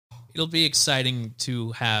it'll be exciting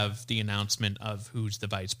to have the announcement of who's the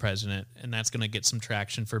vice president, and that's going to get some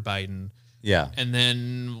traction for Biden. Yeah. And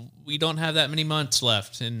then we don't have that many months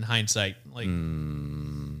left in hindsight.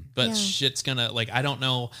 But shit's going to, I don't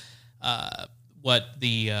know what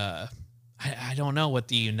the, I don't know what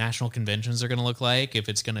the national conventions are going to look like, if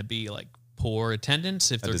it's going to be poor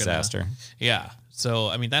attendance, if they're disaster. Yeah. So,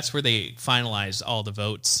 I mean, that's where they finalize all the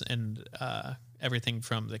votes and everything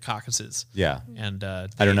from the caucuses. Yeah. And I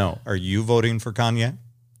don't know. Are you voting for Kanye?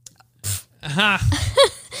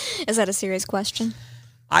 Is that a serious question?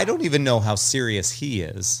 I don't even know how serious he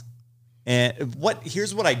is. And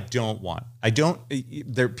here's what I don't want.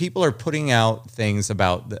 People are putting out things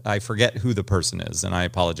about, I forget who the person is, and I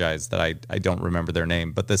apologize that I don't remember their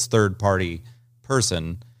name, but this third party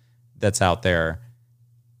person that's out there,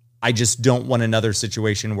 I just don't want another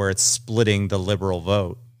situation where it's splitting the liberal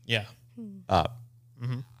vote up.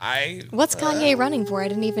 Mm-hmm. What's Kanye running for?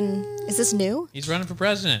 Is this new? He's running for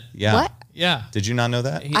president. Yeah. What? Yeah. Did you not know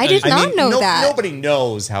that? I did not know that. Nobody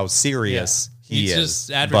knows how serious he He's is.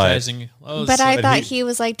 just advertising. But I thought he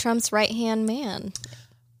was Trump's right-hand man.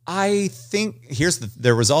 I think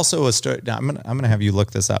there was also a story. I'm gonna have you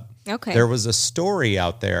look this up. Okay. There was a story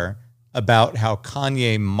out there about how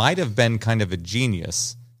Kanye might have been kind of a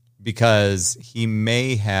genius because he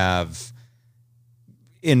may have,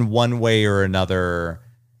 in one way or another,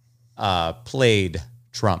 played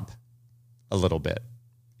Trump a little bit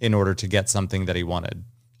in order to get something that he wanted.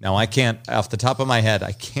 Now, I can't, off the top of my head,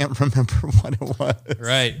 I can't remember what it was.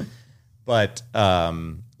 Right. But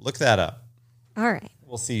look that up. All right.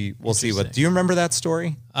 We'll see what. Do you remember that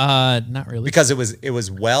story? Not really. Because it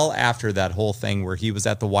was well after that whole thing where he was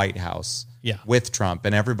at the White House with Trump,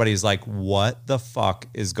 and everybody's like, what the fuck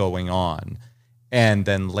is going on? And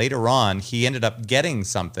then later on, he ended up getting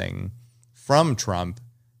something from Trump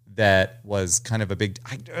that was kind of a big.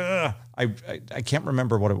 I can't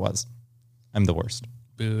remember what it was. I'm the worst.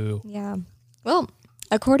 Boo. Yeah. Well,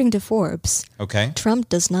 according to Forbes, okay, Trump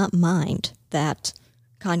does not mind that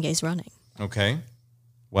Kanye's running. Okay.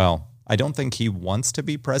 Well, I don't think he wants to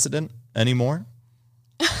be president anymore.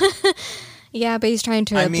 Yeah, but he's trying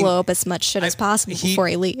to blow up as much shit as possible before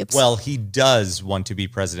he leaves. Well, he does want to be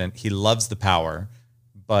president. He loves the power,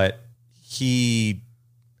 but he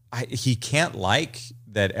can't like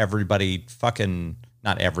that everybody fucking,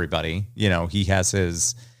 not everybody, he has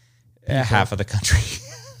his half of the country.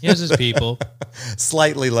 He has his people.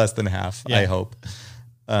 Slightly less than half, I hope.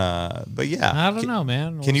 But yeah. I don't know,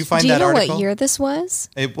 man. Can you find that article? Do you know what year this was?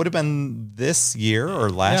 It would have been this year or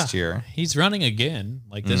last year. He's running again.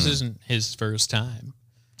 This isn't his first time.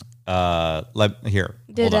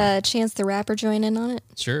 Did Chance the Rapper join in on it?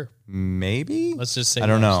 Sure. Maybe? Let's just say I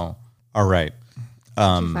don't know. All right.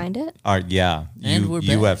 Did you find it? Yeah. And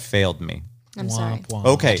you have failed me. I'm sorry. Womp.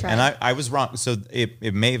 Okay, and I was wrong. So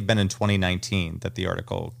it may have been in 2019 that the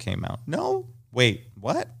article came out. No? Wait,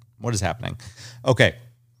 what? What is happening? Okay.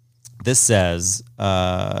 This says,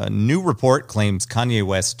 new report claims Kanye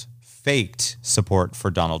West faked support for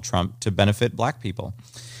Donald Trump to benefit black people.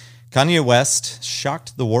 Kanye West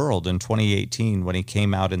shocked the world in 2018 when he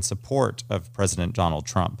came out in support of President Donald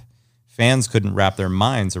Trump. Fans couldn't wrap their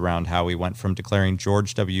minds around how he went from declaring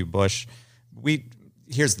George W. Bush.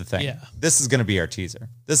 Here's the thing. Yeah. This is going to be our teaser.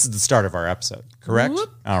 This is the start of our episode, correct? Whoop.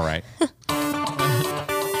 All right.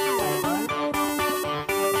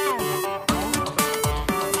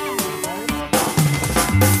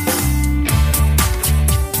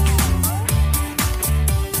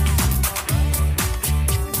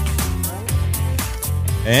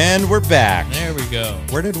 And we're back. There we go.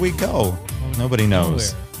 Where did we go? Nobody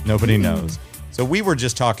knows. Nowhere. Nobody knows. So we were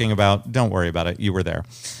just talking about, don't worry about it, you were there.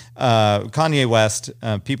 Kanye West,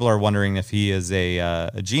 people are wondering if he is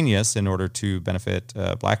a genius in order to benefit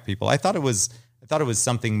black people. I thought it was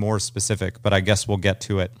something more specific, but I guess we'll get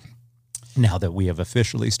to it now that we have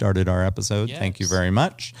officially started our episode. Yes. Thank you very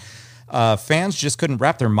much. Fans just couldn't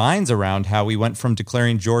wrap their minds around how he went from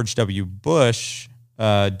declaring George W. Bush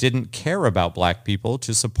didn't care about black people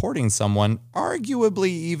to supporting someone arguably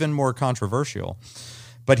even more controversial.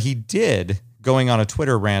 But he did, going on a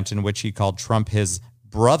Twitter rant in which he called Trump his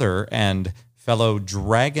brother and fellow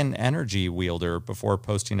Dragon Energy wielder before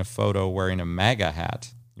posting a photo wearing a MAGA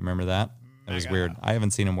hat. You remember that? That was weird. I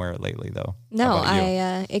haven't seen him wear it lately, though. No,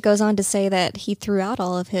 it goes on to say that he threw out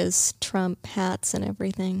all of his Trump hats and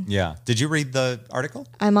everything. Yeah. Did you read the article?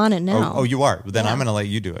 I'm on it now. Oh, you are? Then I'm going to let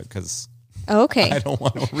you do it because okay. I don't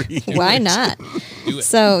want to read it. Why not?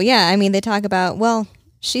 So, yeah, I mean, they talk about, well,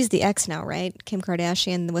 she's the ex now, right? Kim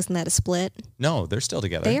Kardashian, wasn't that a split? No, they're still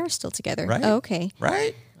together. They are still together. Right? Oh, okay.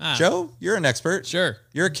 Right? Joe, you're an expert. Sure.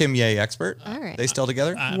 You're a Kim Ye expert. All right. They still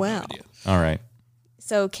together? I have no Well. idea. All right.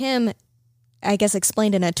 So Kim, I guess,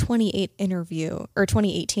 explained in a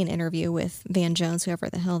 2018 interview with Van Jones, whoever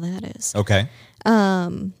the hell that is, Okay.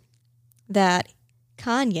 that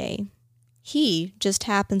Kanye, he just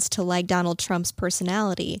happens to like Donald Trump's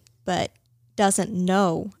personality, but doesn't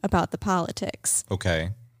know about the politics. Okay.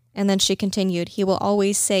 And then she continued, he will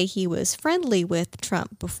always say he was friendly with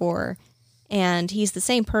Trump before, and he's the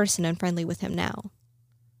same person and friendly with him now.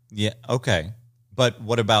 Yeah. Okay. But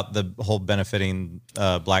what about the whole benefiting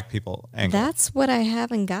black people angle? That's what I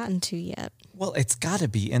haven't gotten to yet. Well, it's got to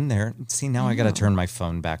be in there. See, now I got to turn my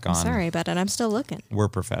phone back on. I'm sorry about it. I'm still looking. We're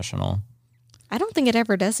professional. I don't think it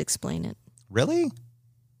ever does explain it. Really?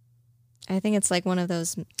 I think it's like one of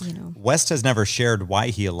those, West has never shared why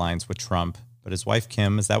he aligns with Trump, but his wife,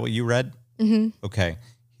 Kim, is that what you read? Mm-hmm. Okay.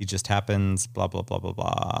 He just happens, blah, blah, blah, blah,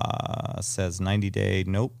 blah. Says 90-day.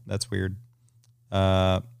 Nope. That's weird.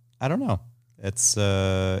 I don't know. It's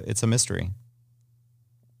a mystery.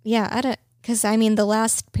 Yeah, because the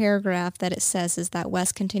last paragraph that it says is that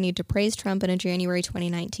West continued to praise Trump in a January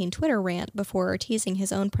 2019 Twitter rant before teasing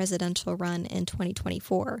his own presidential run in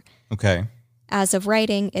 2024. Okay. As of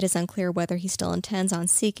writing, it is unclear whether he still intends on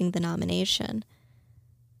seeking the nomination.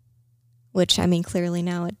 Which, clearly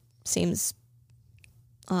now it seems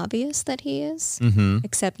obvious that he is,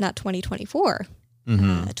 except not 2024.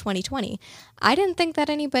 2020. I didn't think that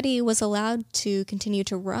anybody was allowed to continue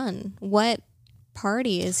to run. What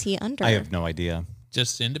party is he under? I have no idea.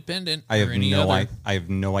 Just independent. I have or any no other. I have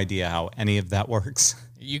no idea how any of that works.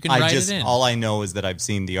 You can write it in. All I know is that I've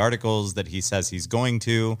seen the articles that he says he's going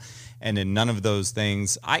to, and in none of those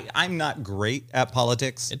things, I'm not great at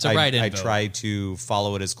politics. It's a write-in I vote. try to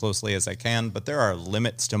follow it as closely as I can, but there are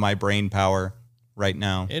limits to my brain power right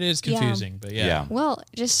now. It is confusing, but yeah. Yeah. Well,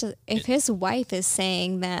 just if his wife is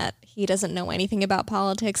saying that he doesn't know anything about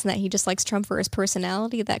politics and that he just likes Trump for his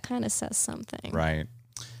personality, that kind of says something. Right.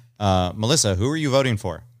 Melissa, who are you voting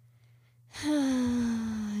for?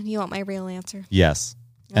 You want my real answer? Yes.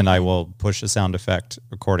 And I will push a sound effect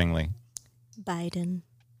accordingly. Biden.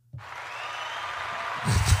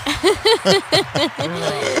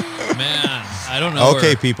 Man, I don't know.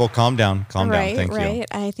 Okay, people, calm down. Calm down. Thank you. Right.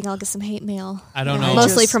 I think I'll get some hate mail. I don't know.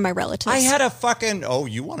 Mostly from my relatives. I had a fucking,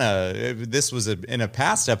 you want to, this was in a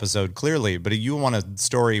past episode, clearly, but you want a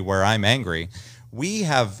story where I'm angry. We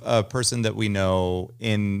have a person that we know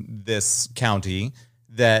in this county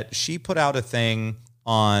that she put out a thing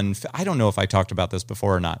on, I don't know if I talked about this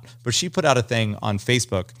before or not, but she put out a thing on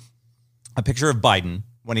Facebook, a picture of Biden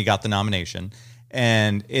when he got the nomination.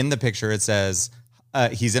 And in the picture, it says,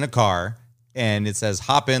 he's in a car and it says,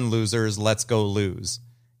 "Hop in, losers, let's go lose."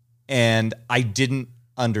 And I didn't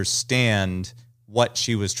understand what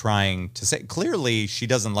she was trying to say. Clearly, she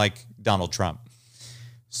doesn't like Donald Trump.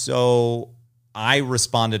 So I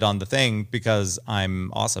responded on the thing because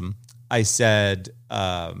I'm awesome. I said,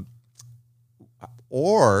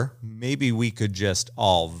 or maybe we could just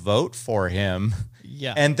all vote for him.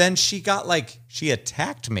 Yeah. And then she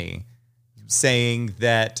attacked me saying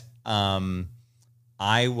that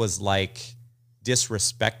I was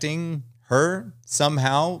disrespecting her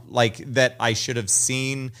somehow, that I should have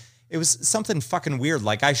seen. It was something fucking weird.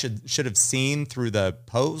 I should have seen through the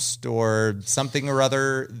post or something or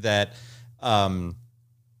other that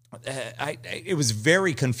it was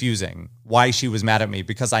very confusing why she was mad at me,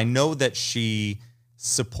 because I know that she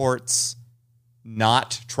supports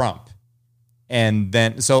not Trump. And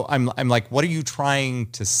then, so I'm like, what are you trying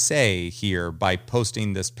to say here by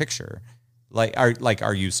posting this picture?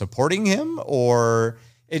 Are you supporting him? Or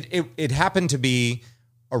it happened to be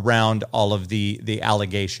around all of the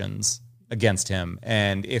allegations against him.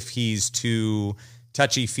 And if he's too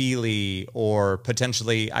touchy-feely or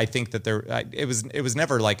potentially, I think that it was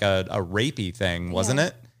never a rapey thing, wasn't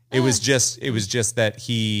it? It was just that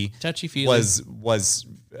he touchy-feely was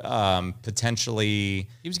potentially,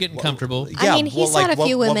 he was getting comfortable. Yeah, he's had a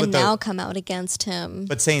few women now come out against him.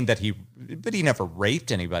 But saying that he never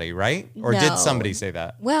raped anybody, right? Or did somebody say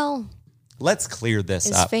that? Well, let's clear this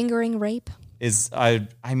is up. fingering rape?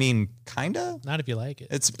 Kinda. Not if you like it.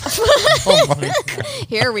 It's oh my God.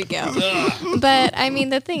 Here we go. But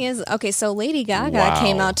the thing is, okay, so Lady Gaga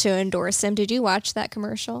came out to endorse him. Did you watch that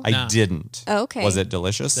commercial? I didn't. Oh, okay. Was it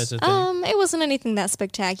delicious? That's a thing. It wasn't anything that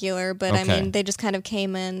spectacular, but Okay. they just kind of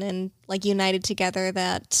came in and united together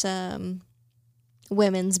that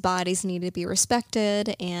women's bodies need to be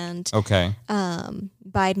respected, and Okay.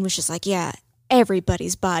 Biden was just like, yeah,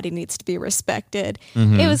 everybody's body needs to be respected.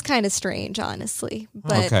 It was kind of strange, honestly.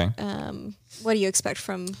 But Okay. what do you expect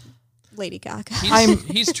from Lady Gaga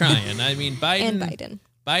He's trying. Biden. and Biden?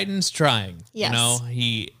 Biden's trying. Yes. You know,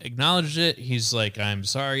 he acknowledged it. He's like, I'm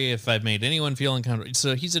sorry if I've made anyone feel uncomfortable.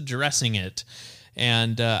 So he's addressing it.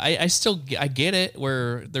 And I get it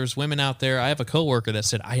where there's women out there. I have a coworker that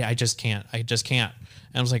said, I just can't. And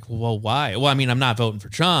I was like, well, why? Well, I mean, I'm not voting for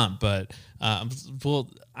Trump, but well,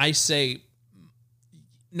 I say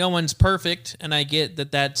no one's perfect. And I get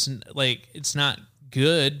that that's like, it's not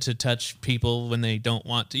good to touch people when they don't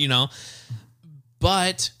want to, you know,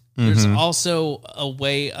 but there's also a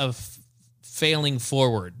way of failing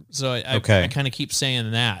forward. So I kind of keep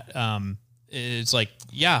saying that. It's like,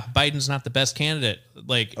 yeah, Biden's not the best candidate.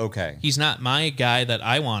 Like, he's not my guy that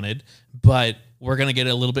I wanted, but we're going to get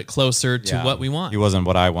a little bit closer to what we want. He wasn't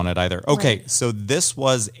what I wanted either. Okay, so this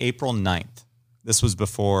was April 9th. This was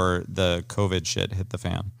before the COVID shit hit the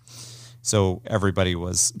fan. So everybody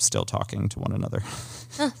was still talking to one another.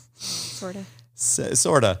 Sort of.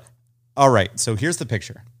 Sort of. All right, so here's the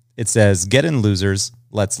picture. It says, get in losers,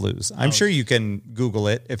 let's lose. I'm sure you can Google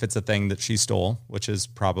it if it's a thing that she stole, which is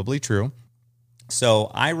probably true.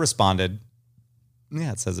 So I responded,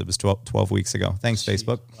 it says it was 12 weeks ago. Thanks,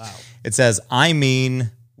 Facebook. Wow. It says, I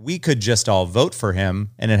mean, we could just all vote for him.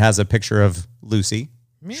 And it has a picture of Lucy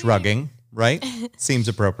shrugging, right? Seems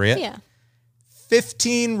appropriate. Yeah.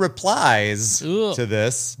 15 replies to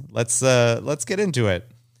this. Let's get into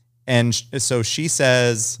it. And so she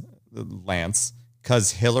says, Lance,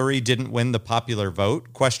 because Hillary didn't win the popular vote, ?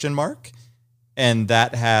 And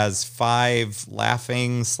that has 5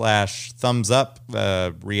 laughing / thumbs up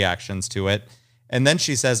reactions to it. And then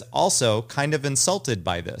she says, also kind of insulted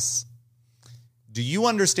by this. Do you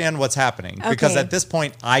understand what's happening? Okay. Because at this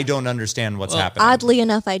point, I don't understand what's happening. Oddly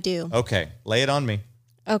enough, I do. Okay, lay it on me.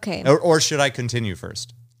 Okay. Or should I continue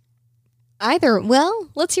first? Either. Well,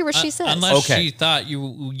 let's hear what she says. Unless she thought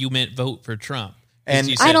you meant vote for Trump. And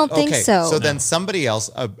said, I don't think so. So then somebody else,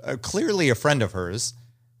 clearly a friend of hers,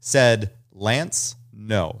 said, Lance,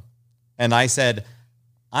 no. And I said,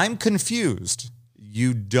 I'm confused.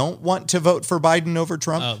 You don't want to vote for Biden over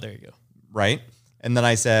Trump? Oh, there you go. Right? And then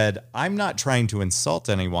I said, I'm not trying to insult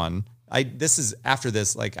anyone. This is after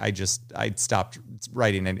this, like I stopped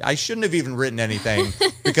writing and I shouldn't have even written anything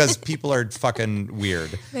because people are fucking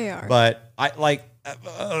weird. They are. But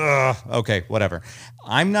okay, whatever.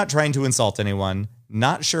 I'm not trying to insult anyone.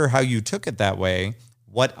 Not sure how you took it that way.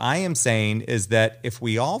 What I am saying is that if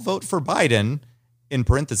we all vote for Biden, in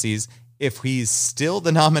parentheses, if he's still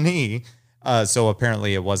the nominee, so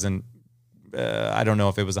apparently it wasn't, I don't know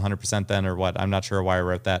if it was 100% then or what. I'm not sure why I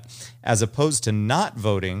wrote that. As opposed to not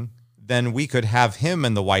voting, then we could have him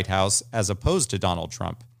in the White House as opposed to Donald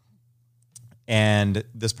Trump. And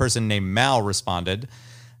this person named Mal responded,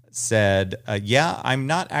 said, yeah, I'm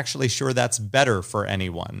not actually sure that's better for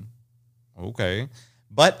anyone. Okay.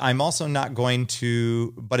 But it's also not going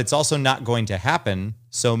to happen.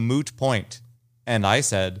 So moot point. And I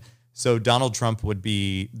said, so Donald Trump would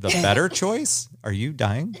be the better choice? Are you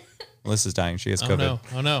dying? Melissa's dying. She has COVID.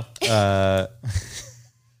 Oh no.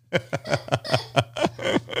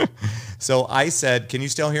 So I said, can you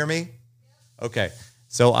still hear me? Okay.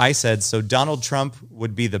 So I said, so Donald Trump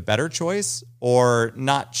would be the better choice or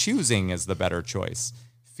not choosing is the better choice?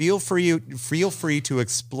 Feel free to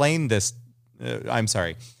explain this.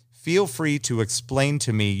 Feel free to explain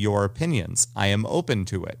to me your opinions. I am open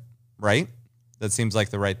to it. Right? That seems like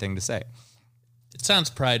the right thing to say. It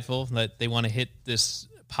sounds prideful that they want to hit this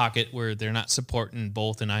pocket where they're not supporting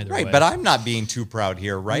both in either way. Right, but I'm not being too proud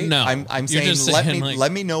here, right? No. I'm saying,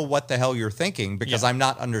 let me know what the hell you're thinking because I'm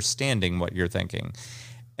not understanding what you're thinking.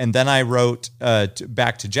 And then I wrote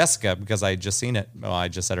back to Jessica because I had just seen it. Oh, I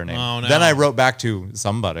just said her name. Oh, no. Then I wrote back to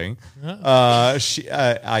somebody. I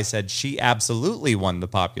said she absolutely won the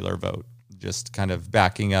popular vote. Just kind of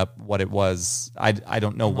backing up what it was. I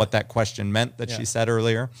don't know what that question meant that she said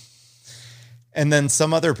earlier. And then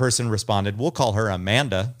some other person responded, we'll call her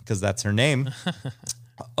Amanda because that's her name.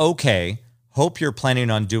 Okay, hope you're planning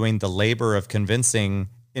on doing the labor of convincing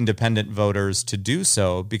independent voters to do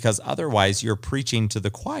so because otherwise you're preaching to the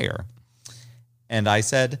choir. And I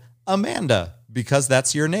said, Amanda, because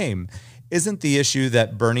that's your name. Isn't the issue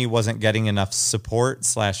that Bernie wasn't getting enough support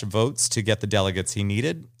 / votes to get the delegates he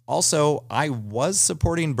needed? Also, I was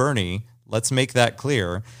supporting Bernie. Let's make that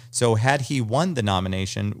clear. So had he won the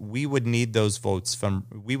nomination, we would need those votes from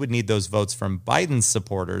Biden's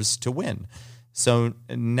supporters to win. So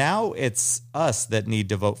now it's us that need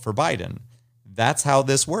to vote for Biden. That's how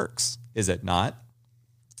this works, is it not?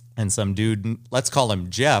 And some dude, let's call him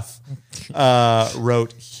Jeff,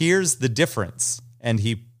 wrote, here's the difference. And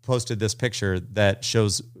he posted this picture that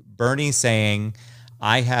shows Bernie saying,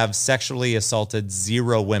 I have sexually assaulted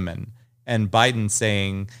 0 women. And Biden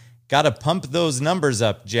saying, Got to pump those numbers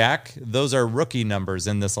up, Jack. Those are rookie numbers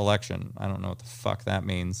in this election. I don't know what the fuck that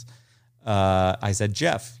means. I said,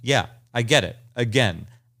 Jeff, yeah, I get it. Again,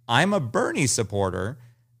 I'm a Bernie supporter,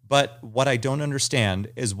 but what I don't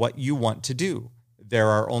understand is what you want to do. There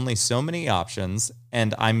are only so many options,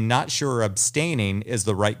 and I'm not sure abstaining is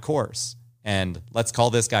the right course. And let's call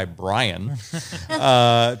this guy Brian.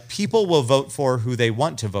 People will vote for who they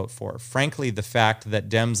want to vote for. Frankly, the fact that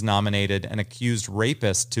Dems nominated an accused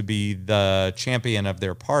rapist to be the champion of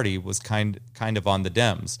their party was kind of on the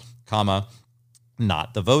Dems, comma,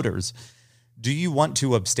 not the voters. Do you want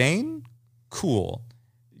to abstain? Cool.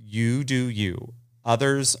 You do you.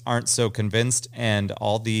 Others aren't so convinced, and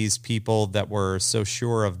all these people that were so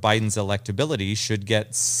sure of Biden's electability should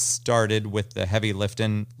get started with the heavy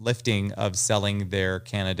lifting of selling their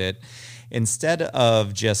candidate instead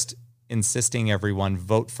of just insisting everyone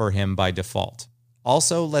vote for him by default.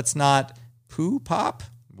 Also, let's not poo-pop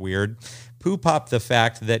the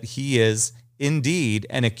fact that he is indeed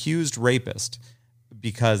an accused rapist,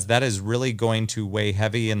 because that is really going to weigh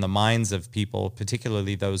heavy in the minds of people,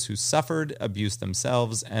 particularly those who suffered abuse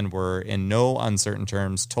themselves and were in no uncertain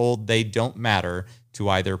terms told they don't matter to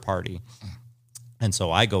either party. And so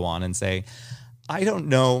I go on and say, I don't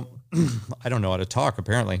know how to talk,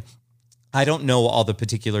 apparently. I don't know all the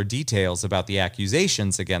particular details about the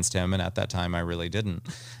accusations against him, and at that time I really didn't.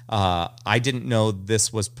 I didn't know this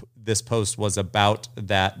post was about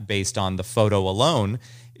that based on the photo alone.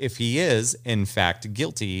 If he is, in fact,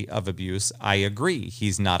 guilty of abuse, I agree.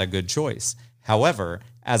 He's not a good choice. However,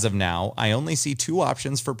 as of now, I only see two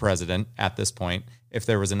options for president at this point. If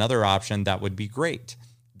there was another option, that would be great.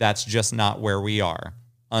 That's just not where we are.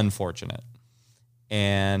 Unfortunate.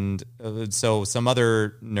 And so some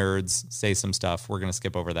other nerds say some stuff. We're going to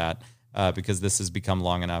skip over that because this has become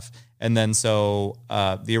long enough. And then so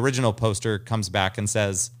the original poster comes back and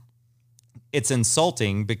says, it's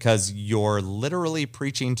insulting because you're literally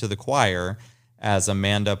preaching to the choir, as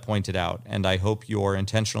Amanda pointed out, and I hope you're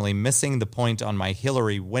intentionally missing the point on my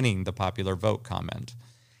Hillary winning the popular vote comment.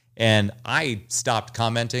 And I stopped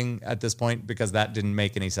commenting at this point because that didn't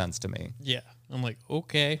make any sense to me. Yeah. I'm like,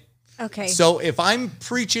 okay. Okay. So if I'm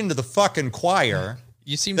preaching to the fucking choir,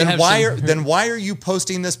 You seem to then have why are you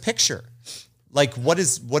posting this picture? Like, what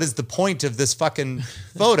is the point of this fucking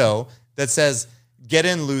photo that says, get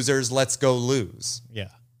in, losers, let's go lose? Yeah.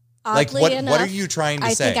 Oddly Like, enough, what are you trying to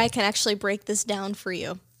say? I think I can actually break this down for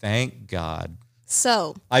you. Thank God.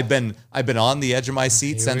 So I've been on the edge of my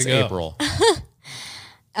seat Here since we go. April.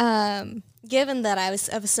 given that I was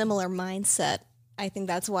of a similar mindset, I think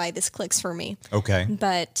that's why this clicks for me. Okay.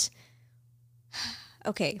 But,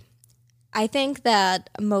 okay, I think that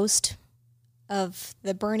most of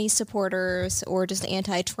the Bernie supporters or just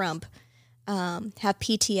anti-Trump have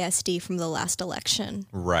PTSD from the last election.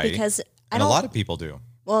 Right. Because And a lot of people do.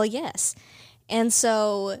 Well, yes. And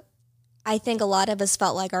so I think a lot of us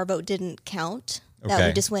felt like our vote didn't count, that Okay.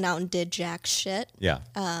 we just went out and did jack shit. Yeah.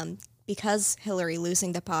 Because Hillary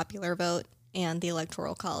losing the popular vote and the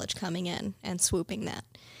Electoral College coming in and swooping that.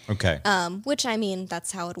 Okay. Which, I mean,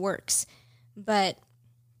 that's how it works. But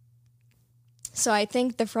so I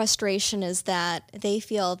think the frustration is that they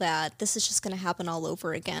feel that this is just going to happen all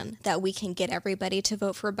over again, that we can get everybody to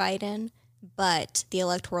vote for Biden, but the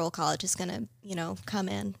Electoral College is going to, come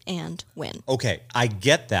in and win. Okay. I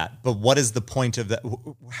get that. But what is the point of that?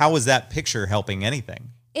 How is that picture helping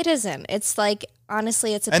anything? It isn't. It's like,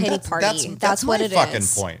 honestly, it's a And pity party. That's what my it fucking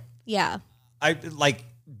is. point. Yeah.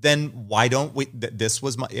 Then why don't we, this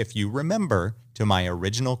was if you remember to my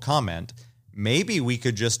original comment, maybe we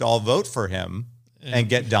could just all vote for him and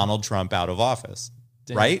get Donald Trump out of office.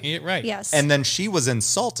 Right? Yeah, right. Yes. And then she was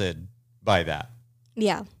insulted by that.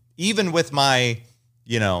 Yeah. Even with my,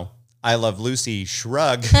 I love Lucy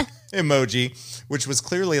shrug emoji, which was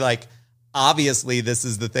clearly like, obviously this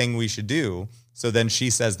is the thing we should do. So then she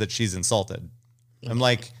says that she's insulted. I'm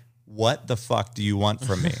like, what the fuck do you want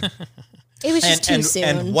from me? It was just too soon.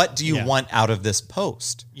 And what do you Yeah. want out of this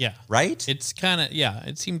post? Yeah. Right? It's kind of,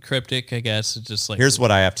 it seemed cryptic, I guess. It's just like, Here's what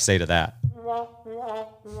I have to say to that.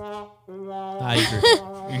 I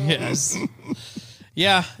agree. Yes.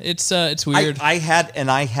 Yeah, it's weird. I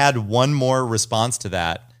had one more response to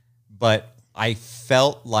that, but I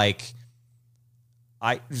felt like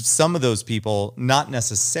some of those people, not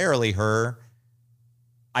necessarily her,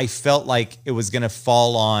 I felt like it was going to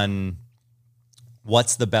fall on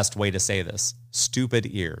what's the best way to say this? Stupid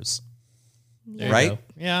ears. There you right? go.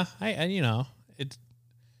 Yeah, I it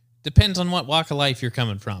depends on what walk of life you're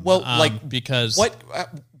coming from. Well, because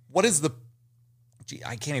what is the Gee,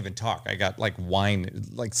 I can't even talk. I got like wine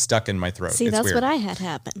like stuck in my throat. See, It's that's weird. what I had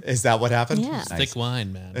happen. Is that what happened? Yeah. Nice. Thick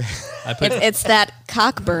wine, man. I put It's that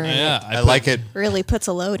cockburn. yeah, I like it. Really puts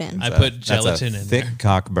a load in. I put That's a gelatin in thick there.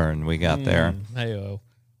 cockburn we got there. Hey-o.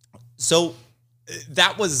 So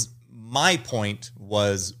that was my point,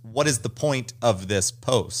 was what is the point of this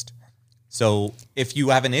post? So if you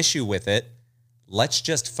have an issue with it, let's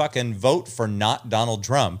just fucking vote for not Donald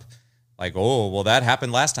Trump. Like, oh, well, that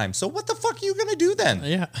happened last time. So what the fuck are you going to do then?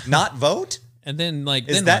 Yeah. Not vote? And then like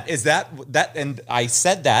Is then that and I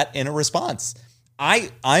said that in a response.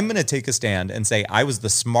 I'm going to take a stand and say I was the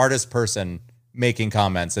smartest person making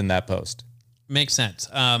comments in that post. makes sense.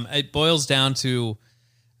 It boils down to,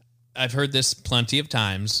 I've heard this plenty of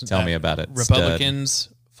times. Tell me about it. Republicans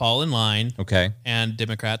fall in line. Okay. And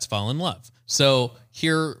Democrats fall in love. So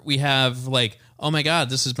here we have like, oh my God,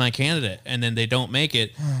 this is my candidate. And then they don't make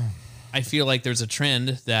it. I feel like there's a trend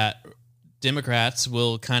that Democrats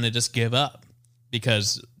will kind of just give up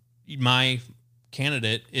because my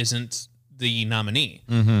candidate isn't the nominee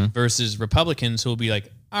versus Republicans who will be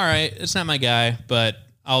like, all right, it's not my guy, but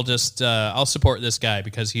I'll just, I'll support this guy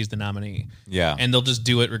because he's the nominee. Yeah. And they'll just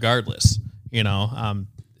do it regardless. You know,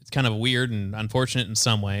 it's kind of weird and unfortunate in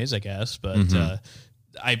some ways, I guess, but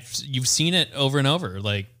you've seen it over and over.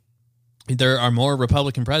 Like, there are more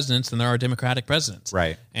Republican presidents than there are Democratic presidents.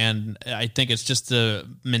 Right. And I think it's just the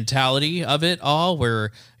mentality of it all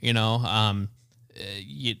where, you know,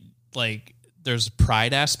 there's a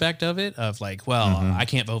pride aspect of it of like, well, I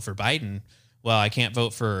can't vote for Biden. Well, I can't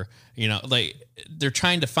vote for, you know, like they're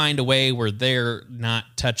trying to find a way where they're not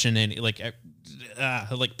touching any,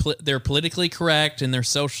 they're politically correct and they're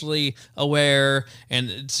socially aware,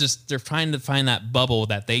 and it's just they're trying to find that bubble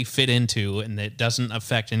that they fit into and that doesn't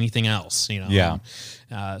affect anything else, you know.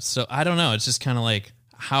 Yeah. So I don't know. It's just kind of like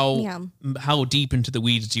how deep into the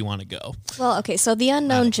weeds do you want to go? Well, okay, so the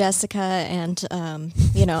unknown Jessica and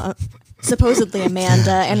supposedly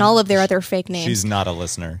Amanda and all of their other fake names. She's not a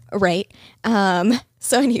listener. Right.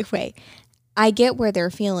 So anyway, I get where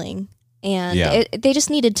they're feeling. And they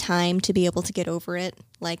just needed time to be able to get over it.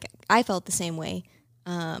 Like, I felt the same way.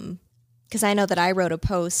 Because I know that I wrote a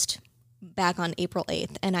post back on April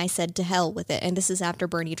 8th, and I said, to hell with it. And this is after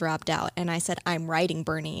Bernie dropped out. And I said, I'm writing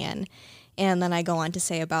Bernie in. And then I go on to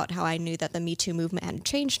say about how I knew that the Me Too movement hadn't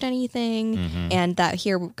changed anything, and that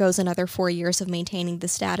here goes another 4 years of maintaining the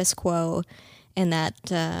status quo. And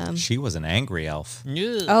that She was an angry elf.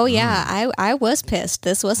 oh yeah, I was pissed.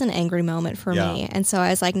 This was an angry moment for me. And so I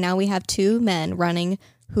was like, now we have two men running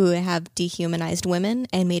who have dehumanized women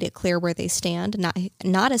and made it clear where they stand,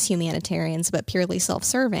 not as humanitarians, but purely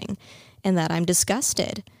self-serving, and that I'm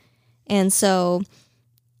disgusted. And so,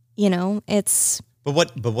 you know, it's But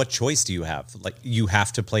what choice do you have? Like, you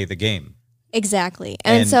have to play the game. exactly.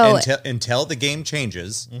 And so until the game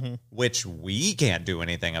changes, which we can't do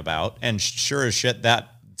anything about, and sure as shit, that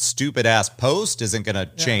stupid ass post isn't going to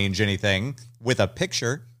change anything with a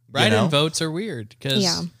picture. Write-in votes are weird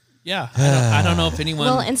because Yeah. I don't know if anyone.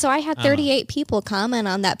 well, and so I had 38 people comment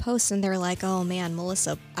on that post, and they're like, "Oh man,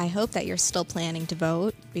 Melissa, I hope that you're still planning to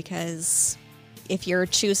vote, because if you're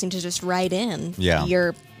choosing to just write in,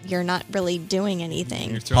 you're not really doing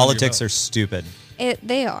anything." Politics are stupid.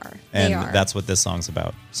 They are. And They are. that's what this song's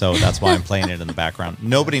about. So that's why I'm playing it in the background.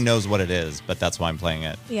 Nobody knows what it is, but that's why I'm playing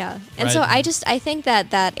it. Yeah. And so I think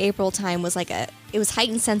that April time was like it was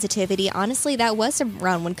heightened sensitivity. Honestly, that was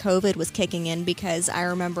around when COVID was kicking in, because I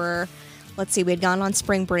remember, let's see, we had gone on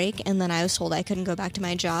spring break, and then I was told I couldn't go back to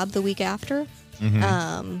my job the week after.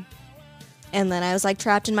 And then I was like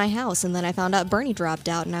trapped in my house, and then I found out Bernie dropped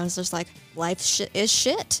out, and I was just like, life is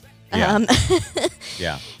shit. Yeah.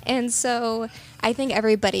 Yeah. And so I think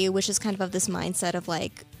everybody was just kind of this mindset of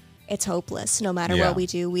like, it's hopeless. No matter what we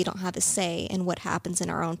do, we don't have a say in what happens in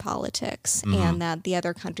our own politics. And that the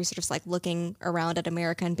other countries are just like looking around at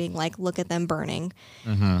America and being like, look at them burning.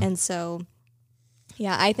 And so,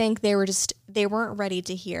 yeah, I think they weren't ready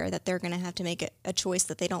to hear that they're going to have to make a choice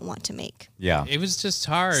that they don't want to make. Yeah. It was just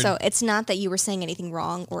hard. So it's not that you were saying anything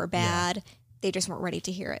wrong or bad. They just weren't ready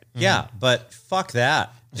to hear it. Yeah, but fuck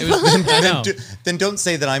that. It was, I know. Then don't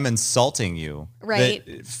say that I'm insulting you.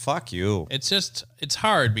 Right. Fuck you. It's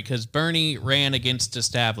hard because Bernie ran against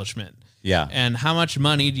establishment. Yeah. And how much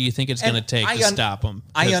money do you think it's going to take to stop him?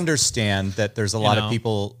 I understand that there's a lot of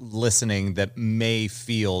people listening that may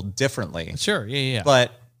feel differently. Sure. Yeah.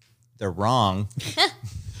 But they're wrong.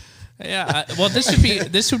 Yeah. Well,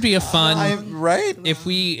 this would be a fun right? if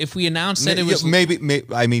we announced that it was maybe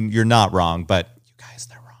I mean, you're not wrong, but you guys,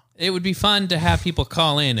 they're wrong. It would be fun to have people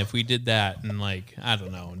call in if we did that and like, I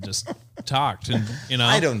don't know, and just talked and, you know.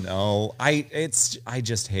 I don't know. I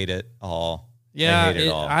just hate it all. Yeah, I hate it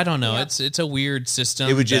all. I don't know. Yeah. It's a weird system.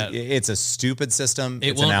 It would just, it's a stupid system.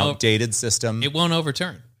 It's an won't outdated system. it won't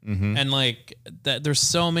overturn. And like that, there's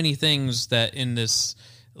so many things that in this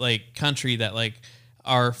like country that like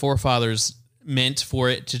our forefathers meant for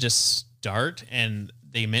it to just start, and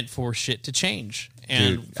they meant for shit to change.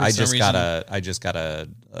 And Dude, for I some just reason, got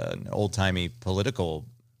an old timey political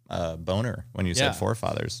boner when you Yeah. said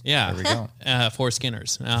forefathers. yeah, There we go. Four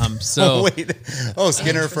Skinners. So Wait. Oh,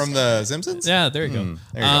 Skinner from The Simpsons? yeah, there you go.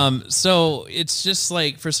 there you go. So it's just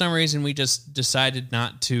like for some reason we just decided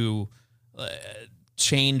not to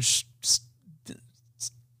change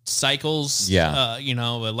cycles. Yeah.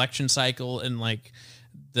 Election cycle, and like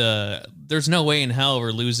there's no way in hell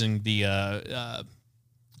we're losing the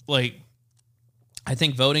I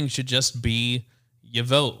think voting should just be you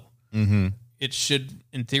vote. Mm-hmm. It should,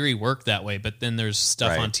 in theory, work that way. But then there's stuff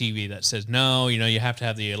Right. on TV that says, no, you have to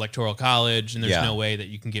have the Electoral College, and there's Yeah. no way that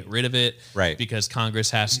you can get rid of it. Right. Because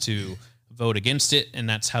Congress has to vote against it, and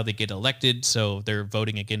that's how they get elected. So they're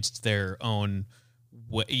voting against their own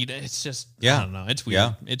way. It's just, Yeah. I don't know. It's weird.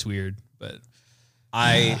 Yeah. It's weird. But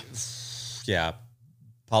Yeah,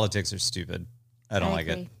 politics are stupid. I don't like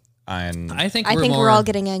agree. it. And I think I we're think more, we're all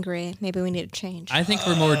getting angry. Maybe we need to change. I think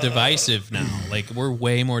we're more divisive now. Like, we're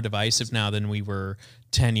way more divisive now than we were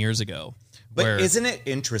 10 years ago. But where- isn't it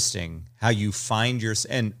interesting how you find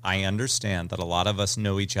and I understand that a lot of us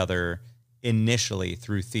know each other initially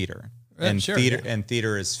through theater. And sure, theater yeah. and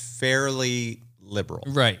theater is fairly liberal.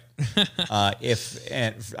 Right.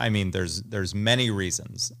 There's many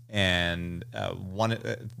reasons, and one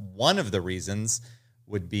of the reasons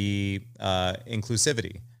would be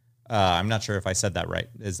inclusivity. I'm not sure if I said that right.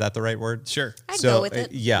 Is that the right word? Sure. I'd go with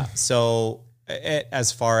it. Yeah. So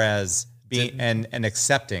as far as being and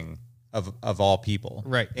accepting of all people,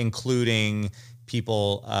 Right. including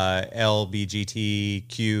people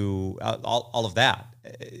LBGTQ, all of that,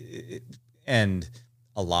 and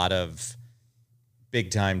a lot of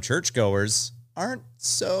big time churchgoers aren't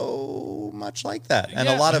so much like that, and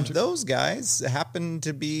a Yeah. lot of those guys happen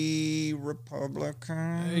to be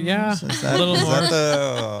Republicans. Yeah, Is a little is more.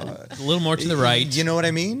 that A little more to the right. You know what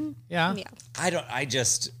I mean? Yeah. Yeah.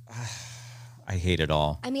 I hate it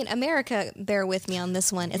all. I mean, America, bear with me on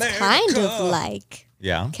this one. It's America! kind of like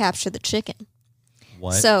Yeah. Capture the Chicken.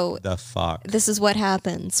 What So- the fuck? This is what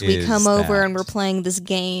happens. We Is come over that- and we're playing this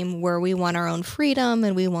game where we want our own freedom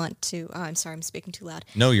and we want to. Oh, I'm sorry, I'm speaking too loud.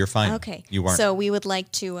 No, you're fine. Okay. You weren't. So we would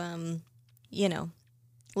like to,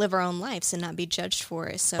 live our own lives and not be judged for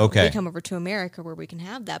it. So Okay. we come over to America where we can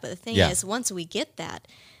have that. But the thing Yeah. is, once we get that,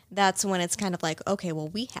 that's when it's kind of like, okay, well,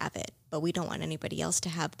 we have it, but we don't want anybody else to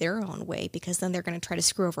have their own way because then they're going to try to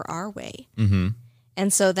screw over our way. Mm-hmm.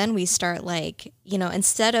 And so then we start like,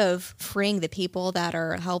 instead of freeing the people that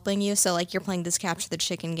are helping you, so like you're playing this Capture the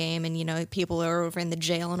Chicken game and, people are over in the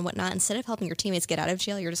jail and whatnot, instead of helping your teammates get out of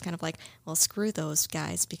jail, you're just kind of like, well, screw those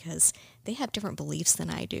guys because they have different beliefs than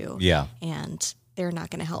I do. Yeah. And they're not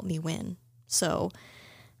going to help me win. So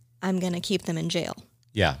I'm going to keep them in jail.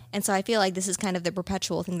 Yeah. And so I feel like this is kind of the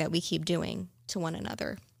perpetual thing that we keep doing to one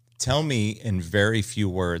another. Tell me in very few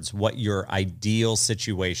words what your ideal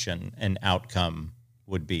situation and outcome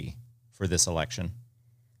would be for this election.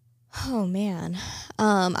 Oh man,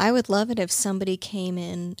 I would love it if somebody came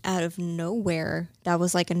in out of nowhere that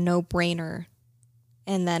was like a no-brainer,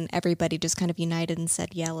 and then everybody just kind of united and said,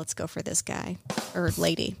 "Yeah, let's go for this guy or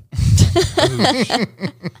lady."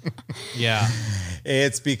 Yeah.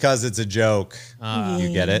 It's because it's a joke. You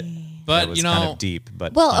get it? But, That was kind of deep,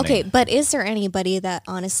 but Well, funny. okay, but is there anybody that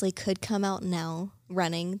honestly could come out now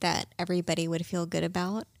running that everybody would feel good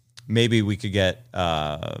about? Maybe we could get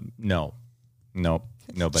nope,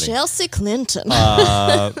 nobody. Chelsea Clinton.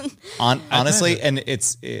 Honestly, and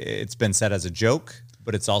it's been said as a joke,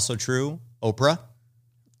 but it's also true. Oprah,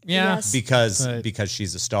 Yeah. Yes. because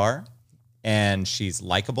she's a star and she's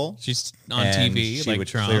likable. She's on and TV. She like would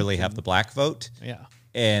Trump. clearly have the black vote. Yeah.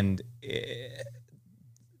 And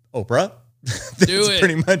Oprah, Do that's it.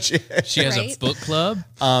 pretty much it. She has a Right? book club.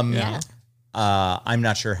 yeah. I'm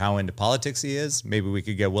not sure how into politics he is. Maybe we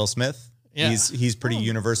could get Will Smith. Yeah. He's pretty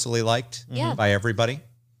universally liked Yeah. by everybody.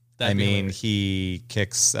 That'd be hilarious. He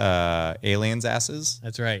kicks aliens' asses.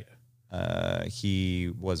 That's right.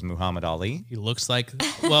 He was Muhammad Ali. He looks like,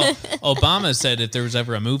 well, Obama said if there was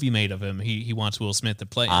ever a movie made of him, he wants Will Smith to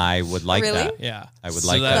play him. I would like Really? that. Yeah. I would so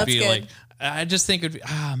like that'd that. be That's like, good. I just think it'd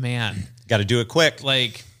be, man. Got to do it quick.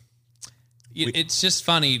 Like, it's just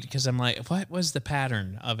funny because I'm like, what was the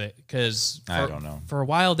pattern of it? Because I don't know. For a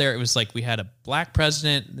while there, it was like we had a black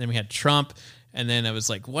president, then we had Trump, and then it was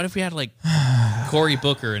like, what if we had like Cory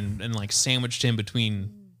Booker and like sandwiched him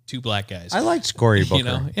between two black guys. I liked Cory Booker. You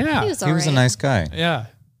know, yeah, He was He was a alright. nice guy. yeah.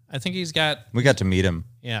 I think he's got. We got to meet him.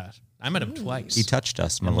 Yeah, I met him twice. He touched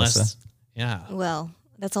us, Unless- Melissa. Yeah, Well,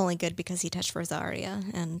 that's only good because he touched Rosaria,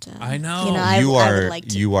 and I know. You know, I would like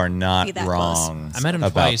to. you are not be that wrong. I met him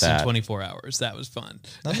about twice that. in 24 hours. That was fun.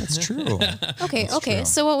 No, that's true. Okay, That's okay. true.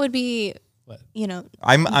 So what would be, What? you know,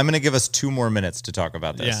 I'm going to give us 2 more minutes to talk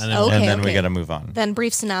about this. Yeah, and then- Okay, and then we okay. got to move on. then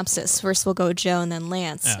brief synopsis. First, we'll go Joe and then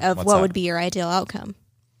Lance Yeah, of what's what that? would be your ideal outcome.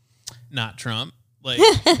 Not Trump. Like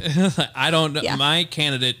I don't know. Yeah. My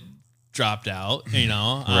candidate dropped out. You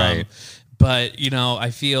know, Right. But you know,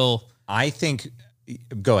 I feel. I think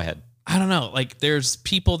go ahead. I don't know. Like, there's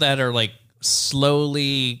people that are like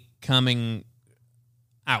slowly coming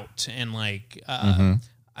out, and like,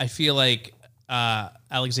 I feel like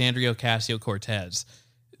Alexandria Ocasio Cortez,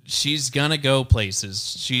 she's gonna go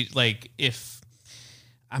places. She like if.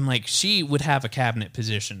 I'm like, she would have a cabinet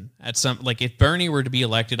position at some, like if Bernie were to be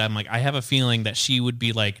elected, I'm like, I have a feeling that she would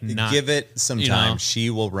be like not Give it some you time. know. She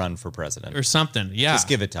will run for president. or something. Yeah. Just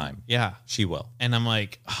give it time. Yeah. She will. And I'm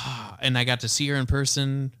like, and I got to see her in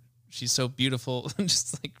person. She's so beautiful.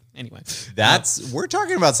 Just like, anyway. We're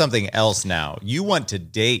talking about something else now. You want to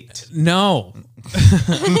date. No.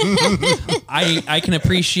 I can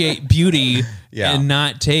appreciate beauty Yeah. and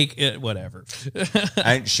not take it, whatever.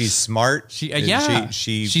 She's smart. Yeah.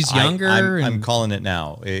 She's I- younger I'm and- calling it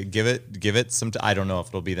now. Give it some. I don't know if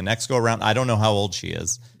it'll be the next go around. I don't know how old she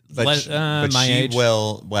is, but My she age.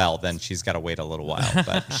 will. Well, then she's got to wait a little while.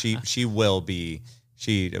 But she will be.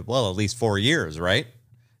 At least 4 years, right?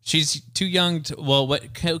 She's too young to. Well,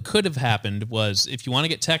 what could have happened was, if you want to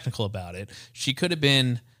get technical about it, she could have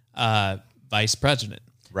been vice president.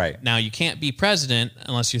 Right. Now, you can't be president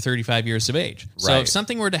unless you're 35 years of age. So Right. if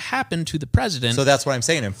something were to happen to the president, So that's what I'm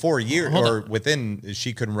saying. In 4 years, Hold or within,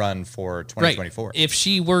 she could run for right, 2024. if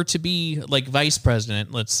she were to be like vice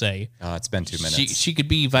president, let's say, Oh, it's been 2 minutes. she could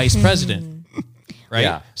be vice president. Right.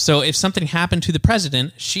 Yeah. So if something happened to the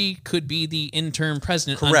president, she could be the interim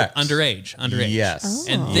president. Correct. Underage. Yes. Oh.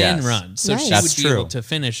 And then Yes. run. So Nice. she That's would be true. able to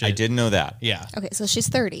finish it. I didn't know that. Yeah. Okay, so she's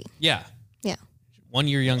 30. Yeah. Yeah. 1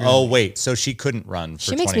 year younger. Oh than me. wait, so she couldn't run for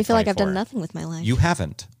She makes me feel like I've done 2024. nothing with my life. You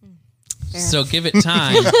haven't. So give it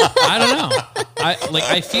time. I don't know.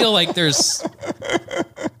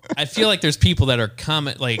 I feel like there's people that are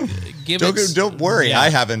coming. Like, Don't worry, Yeah. I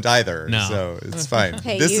haven't either. No. So it's fine.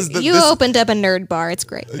 Hey, this you, is the you this, opened up a nerd bar. It's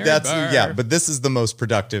great. that's bar. yeah, but this is the most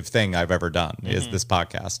productive thing I've ever done is Mm-hmm. this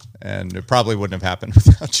podcast, and it probably wouldn't have happened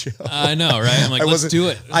without you. I know, right? I'm like, let's wasn't- do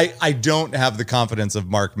it. I don't have the confidence of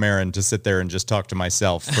Mark Maron to sit there and just talk to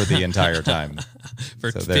myself for the entire time.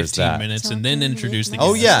 For So there's 15 that. minutes and then introduce the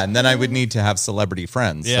Oh guest. yeah, and then I would need to have celebrity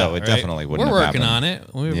friends, so it right? definitely wouldn't. We're have working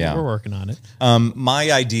happened. on it. Yeah. We're working on it.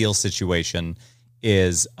 My ideal situation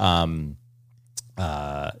is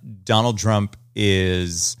Donald Trump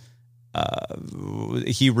is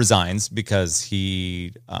he resigns because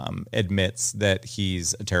he admits that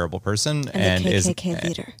he's a terrible person And the is KKK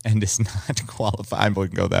leader. and is not qualified. I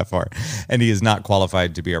wouldn't go that far, and he is not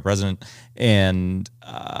qualified to be our president. And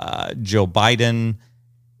Joe Biden.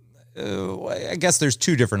 I guess there's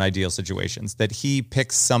 2 different ideal situations that he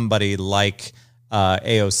picks somebody like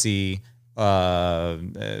AOC.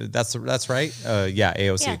 That's right. Yeah,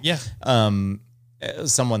 AOC. Yeah.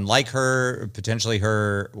 Someone like her, potentially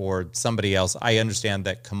her, or somebody else. I understand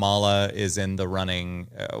that Kamala is in the running,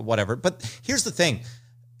 whatever. But here's the thing,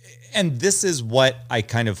 and this is what I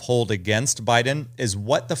kind of hold against Biden: is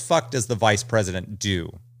what the fuck does the vice president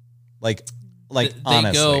do? Like They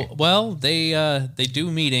honestly, go, well, they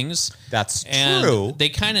do meetings. that's And true. they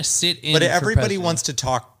kind of sit in. But for everybody president. wants to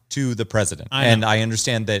talk to the president, I know. and I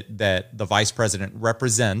understand that the vice president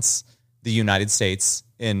represents the United States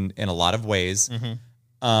in a lot of ways.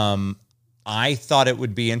 Mm-hmm. I thought it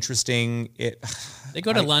would be interesting. They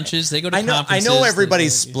go to lunches. They go to I conferences. know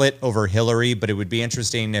everybody's They- split over Hillary, but it would be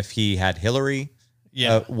interesting if he had Hillary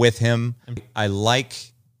Yeah. with him. I like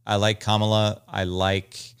Kamala. I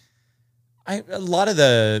like a lot of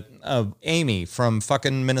the Amy from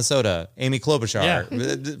fucking Minnesota, Amy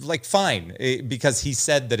Klobuchar. Like, fine, because he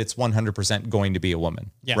said that it's 100% going to be a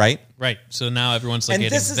woman, Yeah. right? Right. So now everyone's like And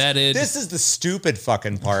getting vetted. this is the stupid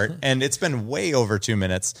fucking part, and it's been way over 2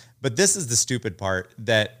 minutes, but this is the stupid part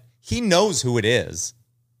that he knows who it is.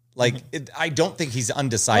 Like, I don't think he's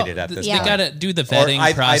undecided at this They point. got to do the Or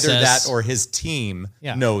vetting process. either that or his team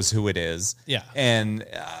Yeah. knows who it is. Yeah. And,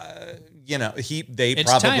 they It's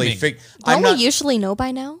probably timing. Don't we usually know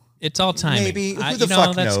by now? It's all timing. Maybe. Who You the know,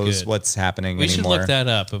 fuck that's knows good. what's happening We anymore? should look that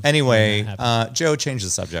up. of Anyway, when that happened. Joe, change the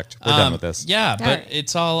subject. We're done with this. Yeah, but right.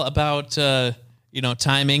 it's all about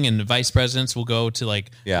timing, and the vice presidents will go to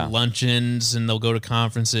like Yeah. luncheons and they'll go to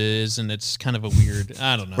conferences, and it's kind of a weird,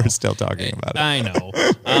 I don't know. We're still talking about it. I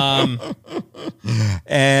know.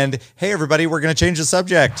 And hey, everybody, we're going to change the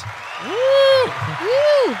subject. Woo!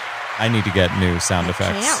 I need to get new sound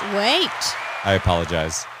effects. Can't wait. I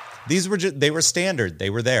apologize. These were they were standard. They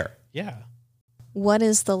were there. Yeah. What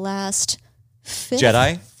is the last fifth?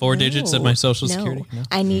 Jedi? 4 digits of my social No. security. No.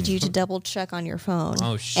 I need you to double check on your phone.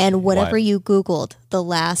 Oh, shit. And whatever What? you Googled, the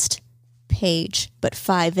last page, but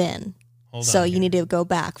 5 in. Hold So on you here. need to go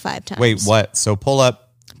back 5 times. What? So pull up.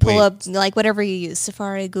 Pull wait. up like whatever you use,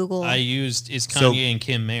 Safari, Google. I used is Kanye So- and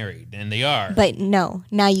Kim married, and they are. But no,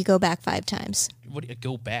 now you go back 5 times. What do you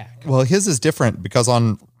go back? Well, his is different because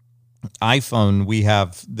on iPhone we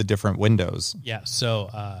have the different windows. Yeah. So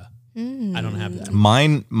I don't have that.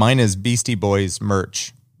 Mine is Beastie Boys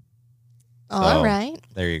merch. All right.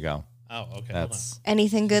 There you go. Oh, okay. That's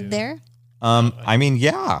Anything good there? I mean,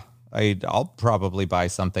 yeah. I'll probably buy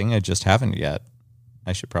something. I just haven't yet.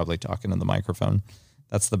 I should probably talk into the microphone.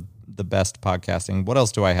 That's the best podcasting. What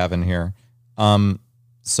else do I have in here?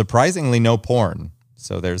 Surprisingly, no porn.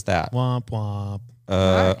 So there's that. Womp womp.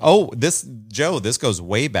 This goes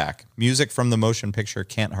way back. Music from the motion picture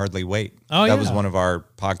Can't Hardly Wait. Oh, that yeah. was one of our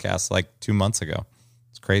podcasts like 2 months ago.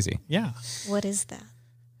 It's crazy. Yeah. What is that?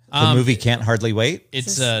 The movie Can't Hardly Wait.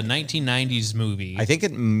 It's a 1990s movie. I think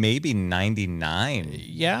it may be 99,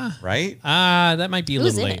 yeah. right? That might be a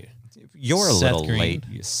Who's little in late. You're a Seth little Green. late,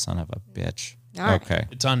 you son of a bitch. All right. Okay.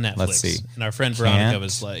 It's on Netflix. Let's see. And our friend Veronica Can't-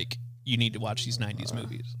 was like, "You need to watch these 90s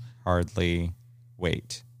movies." Hardly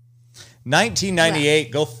Wait.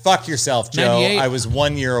 1998. Go fuck yourself, Joe. 98? I was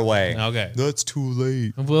 1 year away. Okay. That's too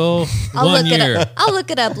late. Well, I'll 1 look year. it up. I'll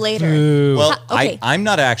look it up later. Ooh. Well, okay. I'm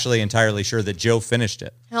not actually entirely sure that Joe finished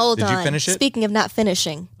it. Hold Did on. you finish it? Speaking of not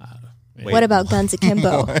finishing, Wait. what about Guns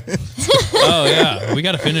Akimbo? Oh yeah, we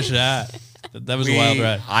got to finish that. That was a wild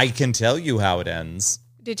ride. I can tell you how it ends.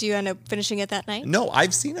 Did you end up finishing it that night? No,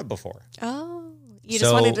 I've seen it before. Oh, you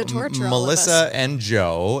just wanted to torture all of Melissa us. and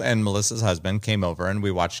Joe and Melissa's husband came over and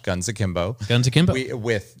we watched Guns Akimbo. Guns Akimbo.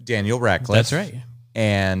 With Daniel Radcliffe. That's right.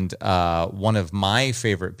 And one of my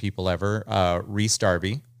favorite people ever, Reese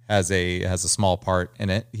Darby, has a small part in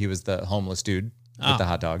it. He was the homeless dude with the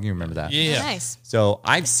hot dog. You remember that? Yeah. Nice. So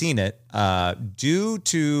I've seen it. Due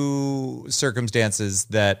to circumstances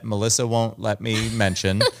that Melissa won't let me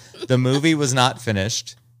mention, the movie was not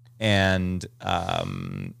finished. And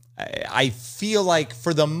I feel like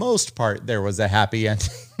for the most part, there was a happy ending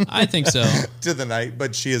I think so. to the night,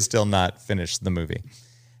 but she has still not finished the movie.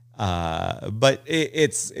 But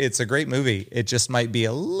it's a great movie. It just might be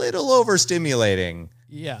a little overstimulating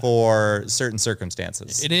Yeah. for certain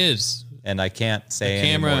circumstances. It is. And I can't say any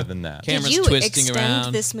camera- more than that. Camera's Did you twisting extend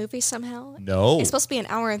around. this movie somehow? No. It's supposed to be an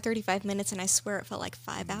hour and 35 minutes, and I swear it felt like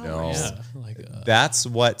 5 hours. No. Yeah. Like, That's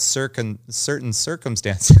what certain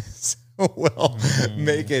circumstances will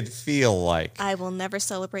make it feel like. I will never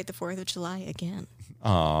celebrate the 4th of July again.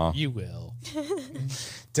 you will.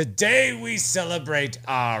 Today we celebrate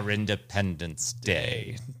our Independence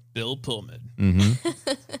Day. Bill Pullman.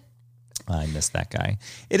 I miss that guy.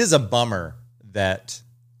 It is a bummer that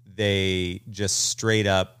they just straight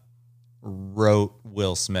up wrote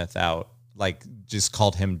Will Smith out, like just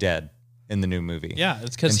called him dead in the new movie. Yeah,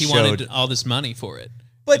 it's because And he wanted all this money for it.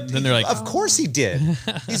 But Then they're like, of course he did.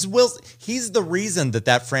 He's the reason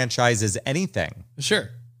that franchise is anything. Sure.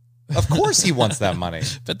 Of course he wants that money.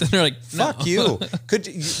 But then they're like, no. Fuck you.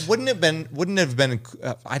 Wouldn't it have been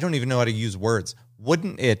I don't even know how to use words.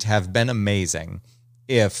 Wouldn't it have been amazing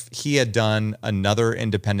if he had done another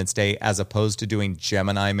Independence Day as opposed to doing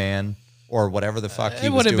Gemini Man or whatever the fuck he It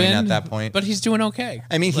was would have doing been at that point? But he's doing okay.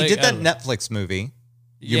 I mean, he Like, did that I- Netflix movie.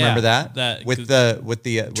 You Yeah, remember that? that- with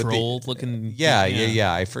the troll looking. Yeah.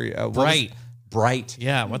 I forget. Bright.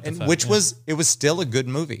 Yeah, what the And fuck? which Yeah. was still a good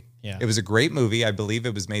movie. Yeah. It was a great movie. I believe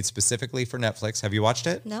it was made specifically for Netflix. Have you watched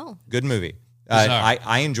it? No. Good movie. Bizarre.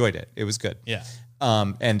 I enjoyed it. It was good. Yeah.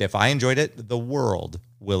 And if I enjoyed it, the world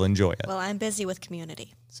will enjoy it. Well, I'm busy with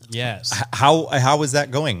Community. So. Yes. How is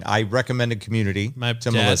that going? I recommended Community My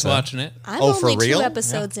to dad's Melissa. watching it. I'm Oh, for only real? 2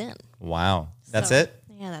 episodes in. Wow, that's So, it.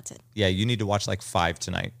 Yeah, that's it. Yeah, you need to watch like 5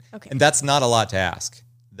 tonight. Okay. And that's not a lot to ask.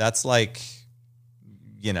 That's like,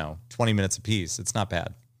 20 minutes a piece. It's not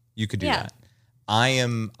bad. You could do Yeah. that. I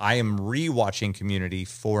am rewatching Community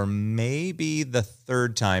for maybe the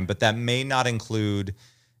 3rd time, but that may not include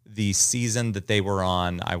the season that they were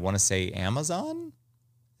on. I want to say Amazon.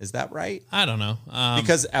 Is that right? I don't know.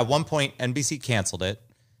 Because at one point NBC canceled it,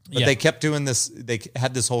 but Yeah. they kept doing this. They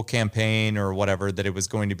had this whole campaign or whatever that it was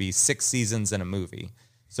going to be 6 seasons in a movie.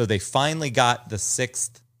 So they finally got the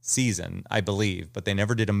 6th season, I believe, but they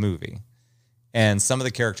never did a movie. And some of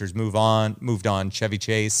the characters moved on. Chevy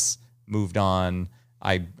Chase moved on.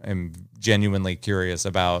 I am genuinely curious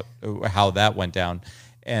about how that went down.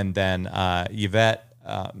 And then Yvette,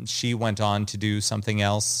 she went on to do something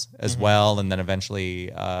else as well. And then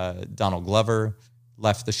eventually Donald Glover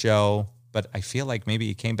left the show. But I feel like maybe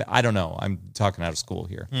he came back. I don't know. I'm talking out of school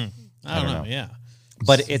here. I don't know. Yeah.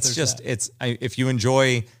 But it's just, if you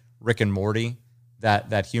enjoy Rick and Morty,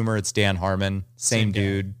 that humor, it's Dan Harmon, same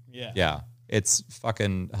dude. Yeah. It's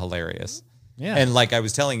fucking hilarious. Yeah. And like I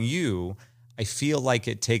was telling you, I feel like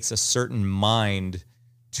it takes a certain mind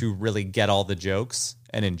to really get all the jokes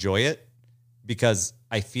and enjoy it, because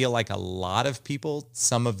I feel like a lot of people,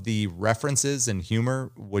 some of the references and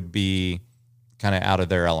humor would be kind of out of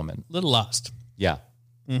their element. Little lost. Yeah.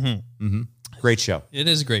 Great show. It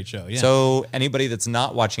is a great show. Yeah. So anybody that's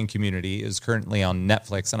not watching Community is currently on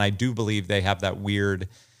Netflix, and I do believe they have that weird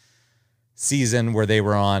season where they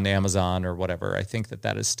were on Amazon or whatever. I think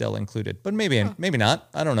that is still included, but maybe not.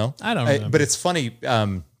 I don't know. I don't know. But it's funny.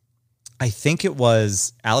 I think it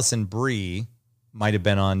was Allison Brie might have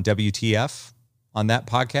been on WTF on that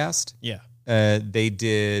podcast. Yeah. They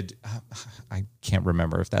did. I can't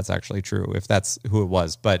remember if that's actually true, if that's who it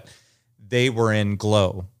was, but they were in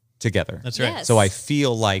Glow together. That's right. Yes. So I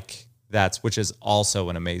feel like which is also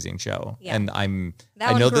an amazing show. Yeah. And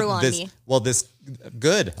That one grew on me.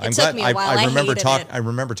 Good. I'm took glad. me a while. I I remember hated it. I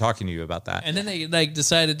remember talking to you about that. And then they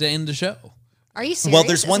decided to end the show. Are you serious? Well,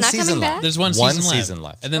 there's It's one not season coming left. back? There's one season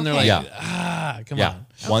left. And then they're Okay. like, come on.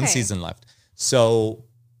 One Okay. season left. So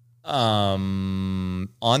on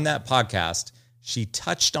that podcast, she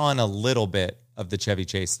touched on a little bit of the Chevy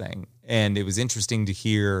Chase thing. And it was interesting to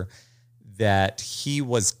hear that he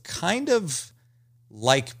was kind of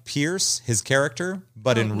like Pierce, his character,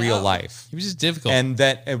 but in real life. He was just difficult. And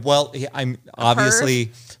that, I'm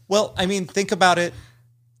obviously, think about it.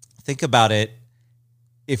 Think about it.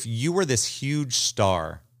 If you were this huge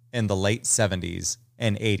star in the late 70s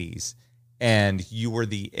and 80s, and you were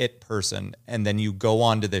the it person, and then you go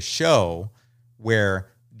on to this show where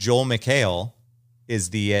Joel McHale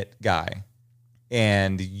is the it guy,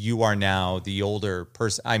 and you are now the older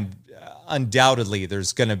person, undoubtedly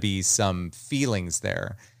there's going to be some feelings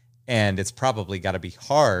there, and it's probably got to be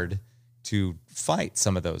hard to fight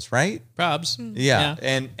some of those, right? Probs. Yeah.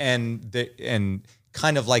 And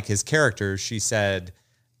kind of like his character, she said,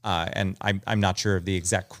 and I'm not sure of the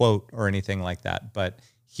exact quote or anything like that, but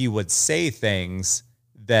he would say things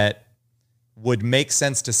that would make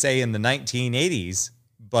sense to say in the 1980s,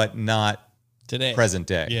 but not Today. present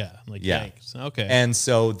day. Yeah. Yikes. Okay. And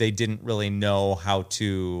so they didn't really know how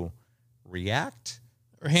to react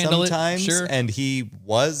or handle sometimes. it. Sure. And he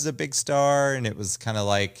was a big star, and it was kind of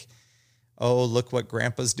like, oh, look what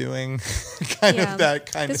Grandpa's doing.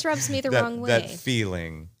 This rubs me the wrong way. That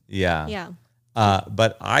feeling. Yeah. Yeah.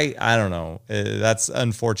 But I don't know. That's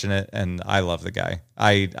unfortunate, and I love the guy.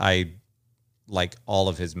 I like all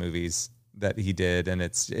of his movies that he did, and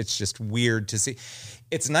it's just weird to see.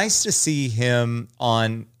 It's nice to see him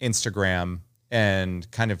on Instagram and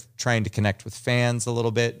kind of trying to connect with fans a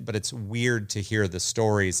little bit, but it's weird to hear the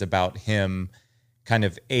stories about him kind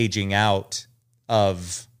of aging out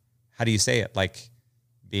of, how do you say it? Like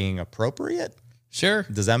being appropriate? Sure.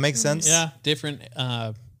 Does that make sense? Yeah. Different.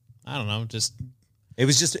 I don't know. Just. The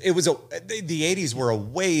 80s were a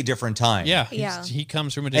way different time. Yeah. Yeah. He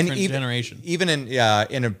comes from a different generation. Even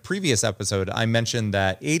in a previous episode, I mentioned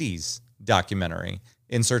that 80s documentary,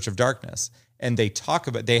 In Search of Darkness. And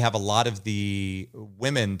they have a lot of the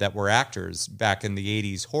women that were actors back in the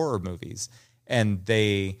 80s horror movies. And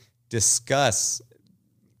they discuss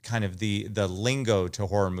kind of the lingo to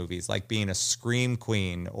horror movies, like being a scream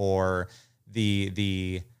queen, or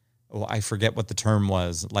I forget what the term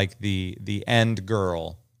was, like the end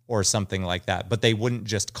girl or something like that. But they wouldn't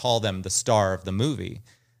just call them the star of the movie.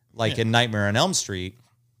 Like in Nightmare on Elm Street,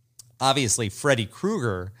 obviously Freddy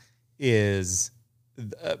Krueger is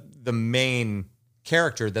the main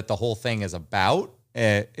character that the whole thing is about.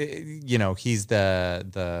 He's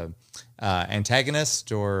the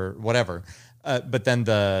antagonist or whatever. But then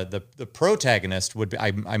the protagonist would be,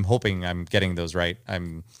 I'm hoping I'm getting those right.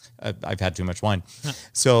 I've had too much wine.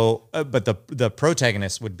 So, but the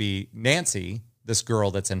protagonist would be Nancy, this girl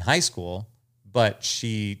that's in high school, but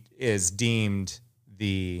she is deemed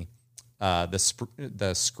the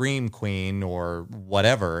scream queen or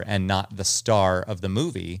whatever, and not the star of the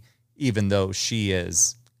movie, even though she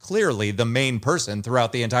is clearly the main person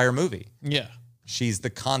throughout the entire movie. Yeah. She's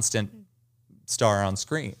the constant star on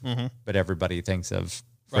screen, but everybody thinks of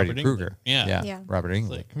Freddy Robert Krueger. Englund. Yeah. Yeah. Robert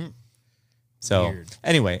Englund. Like, So Weird.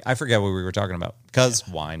 anyway, I forget what we were talking about because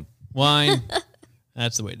wine. Wine.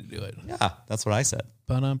 That's the way to do it. Yeah, that's what I said.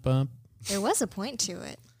 Ba-dum-bum. There was a point to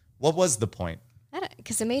it. What was the point?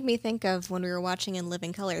 Because it made me think of when we were watching In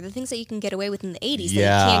Living Color, the things that you can get away with in the 80s that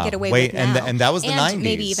Yeah. you can't get away with now. And that was the And 90s.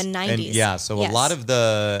 maybe even 90s. And yeah, so a Yes. lot of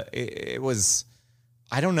it was,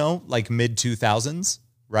 I don't know, like mid 2000s,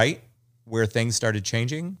 right? Where things started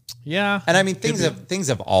changing. Yeah. And I mean, things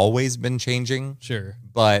have always been changing, Sure.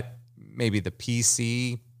 but maybe the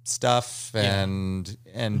PC stuff and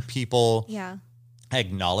people Yeah.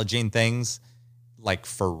 acknowledging things like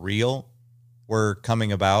for real were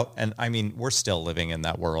coming about. And I mean, we're still living in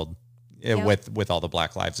that world with all the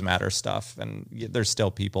Black Lives Matter stuff. And there's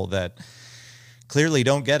still people that clearly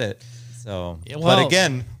don't get it. So, Yeah, well- but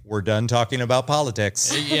again, we're done talking about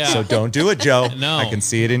politics. Yeah. So don't do it, Joe. No. I can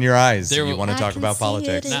see it in your eyes. There You want to I talk can about see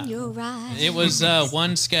politics. It in your eyes. It was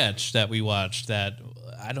one sketch that we watched that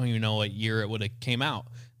I don't even know what year it would have came out,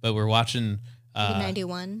 but we're watching Maybe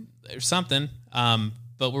 91. or something.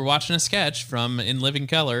 But we're watching a sketch from In Living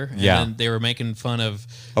Color, and Yeah. then they were making fun of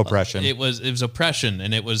Oppression. It was oppression,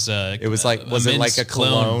 and it was It was like, was it like men's a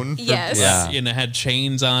cologne? Yes. Yeah. And it had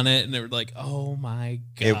chains on it, and they were like, "Oh my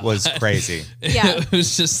god!" It was crazy. Yeah. It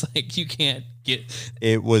was just like you can't get.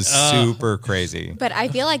 It was super crazy. But I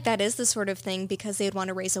feel like that is the sort of thing because they'd want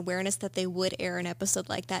to raise awareness that they would air an episode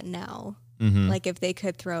like that now. Mm-hmm. Like if they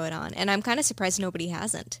could throw it on. And I'm kind of surprised nobody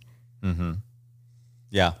hasn't.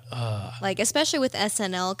 Yeah. Like, especially with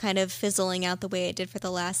SNL kind of fizzling out the way it did for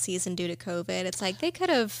the last season due to COVID. It's like they could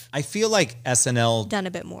have I feel like SNL done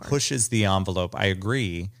a bit more. pushes the envelope. I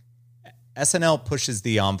agree. SNL pushes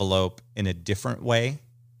the envelope in a different way.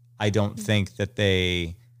 I don't think that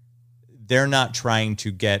they're not trying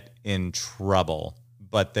to get in trouble,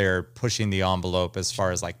 but they're pushing the envelope as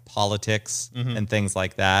far as like politics and things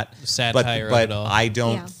like that. Satire of but it all. I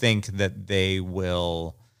don't Yeah. think that they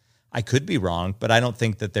will. I could be wrong, but I don't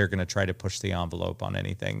think that they're going to try to push the envelope on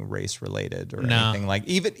anything race related or No. anything like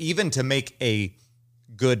even to make a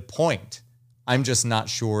good point. I'm just not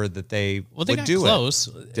sure that they Well, they would got do close.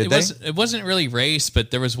 Did they? It wasn't really race,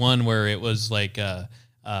 but there was one where it was like a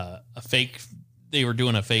fake. They were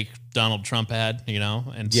doing a fake Donald Trump ad,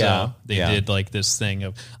 and Yeah, so they yeah. did like this thing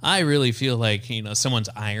of I really feel like someone's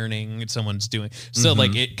ironing, someone's doing. Mm-hmm. So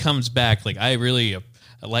like it comes back like I really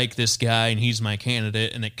like this guy and he's my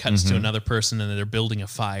candidate, and it cuts Mm-hmm. to another person and they're building a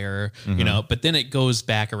fire, but then it goes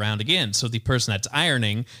back around again. So the person that's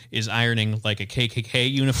ironing is ironing like a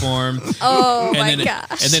KKK uniform. Oh And my then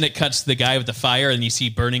gosh. and then it cuts to the guy with the fire, and you see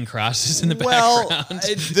burning crosses in the Well, background.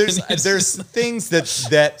 there's things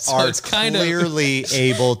that are it's kind of- clearly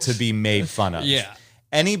able to be made fun of. Yeah.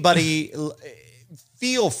 Anybody,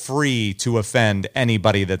 feel free to offend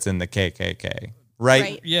anybody that's in the KKK, right?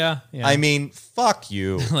 Right. yeah. I mean, fuck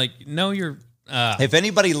you. like no, you're. If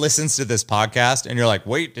anybody listens to this podcast and you're like,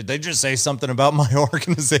 wait, did they just say something about my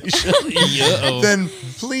organization? Yo. Then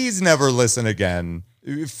please never listen again.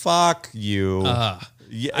 Fuck you.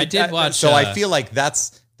 Yeah, I did watch, So I feel like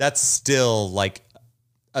that's still like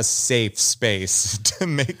a safe space to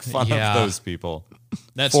make fun Yeah. of those people.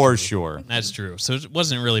 That's For true. sure. That's true. So it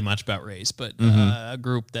wasn't really much about race, but Mm-hmm. a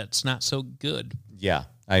group that's not so good. Yeah,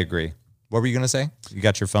 I agree. What were you going to say? You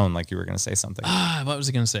got your phone like you were going to say something. What was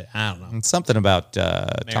I going to say? I don't know. Something about Mary?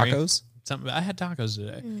 tacos. Something. I had tacos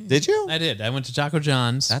today. Did you? I did. I went to Taco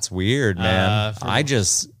John's. That's weird, man. For-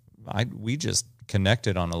 We just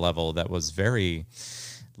connected on a level that was very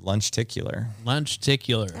lunch-ticular.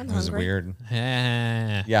 Lunch-ticular. I'm It was hungry. weird.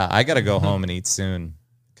 Yeah. Yeah, I got to go home and eat soon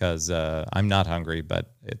because I'm not hungry,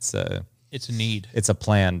 but it's a need. it's a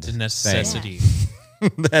planned It's a thing. necessity.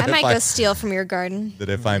 I might go steal from your garden. That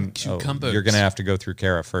if I'm Cucumbers. you're gonna have to go through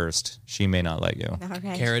Kara first. She may not let you.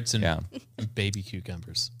 Okay. Carrots and Yeah. baby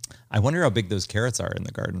cucumbers. I wonder how big those carrots are in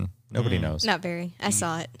the garden. Nobody Mm. knows. Not very. I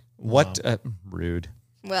saw it. What rude.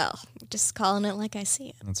 Well, just calling it like I see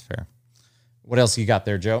it. That's fair. What else you got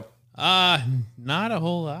there, Joe? Not a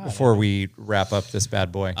whole lot. Before we wrap up this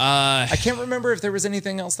bad boy. Uh, I can't remember if there was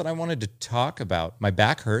anything else that I wanted to talk about. My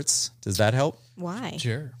back hurts. Does that help? Why?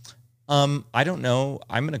 sure. I don't know.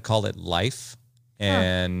 I'm going to call it life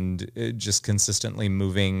and just consistently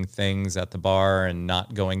moving things at the bar and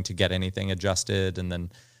not going to get anything adjusted and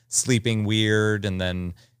then sleeping weird and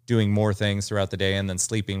then doing more things throughout the day and then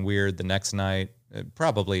sleeping weird the next night.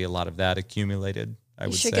 Probably a lot of that accumulated, I You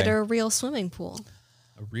would should say. get a real swimming pool.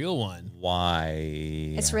 A real one. Why?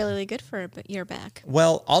 It's really good for your back.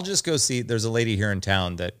 Well, I'll just go see. There's a lady here in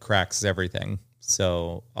town that cracks everything.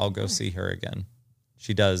 So I'll go see her again.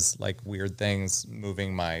 She does like weird things,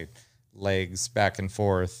 moving my legs back and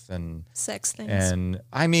forth and Sex things. and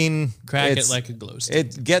I mean, Crack it it's- like a glow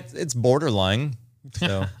stick. it's borderline,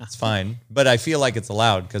 so it's fine. But I feel like it's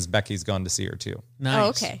allowed because Becky's gone to see her too, Nice. Oh,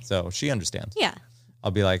 okay. so she understands. Yeah.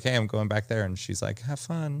 I'll be like, hey, I'm going back there, and she's like, have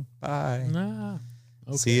fun, bye, Ah,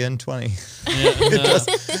 see you in 20. yeah,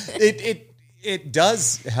 It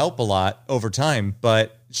does help a lot over time,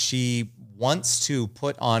 but she wants to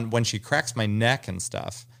put on when she cracks my neck and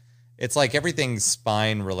stuff. It's like everything's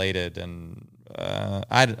spine related, and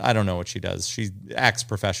I don't know what she does. She acts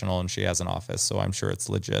professional, and she has an office, so I'm sure it's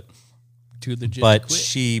legit. too legit. But to quit.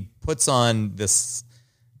 she puts on this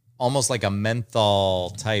almost like a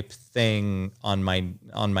menthol type thing on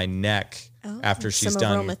my neck after she's some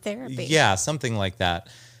done aromatherapy. Yeah, something like that.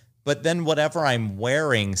 But then whatever I'm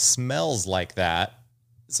wearing smells like that.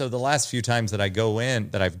 So the last few times that I've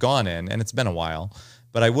gone in, and it's been a while,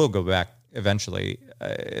 but I will go back eventually.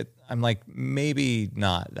 I'm like, maybe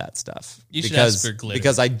not that stuff. You should ask for glitter.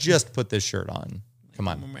 Because I just put this shirt on. Come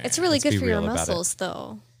on. It's really Let's good be for your real about it. muscles,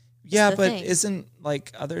 though. Yeah, the but thing. isn't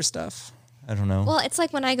like other stuff? I don't know. Well, it's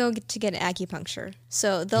like when I go to get acupuncture.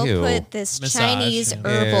 So they'll Ew. put this Massage, Chinese yeah.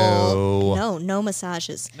 herbal. No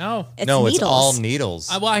massages. no. It's no, needles. it's all needles.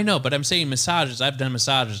 Well, I know, but I'm saying massages. I've done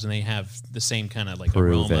massages, and they have the same kind of like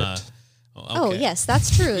Prove aroma. it. Oh, okay. yes,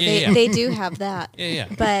 that's true. Yeah. They do have that. Yeah.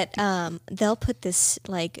 But they'll put this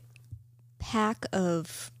like pack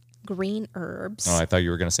of green herbs. Oh, I thought you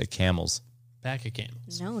were going to say camels. Pack of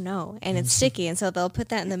camels. No. And it's sticky. And so they'll put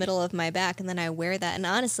that in the middle of my back and then I wear that. And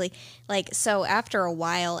honestly, like, so after a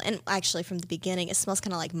while, and actually from the beginning, it smells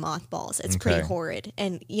kind of like mothballs. It's pretty Okay. horrid.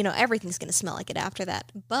 And, everything's going to smell like it after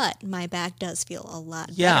that. But my back does feel a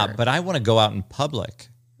lot Yeah, better. but I want to go out in public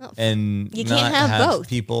and You not can't have both.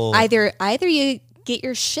 people. Either you get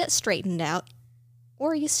your shit straightened out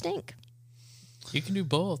or you stink. You can do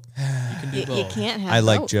both. You can do You both. can't have I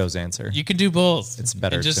like both. Joe's answer. You can do both. It's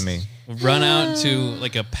better And just to me. Run out to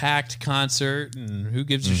like a packed concert, and who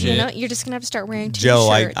gives a shit? You're just going to have to start wearing Joe,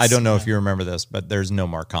 t-shirts. I don't know if you remember this, but there's no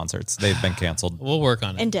more concerts. They've been canceled. We'll work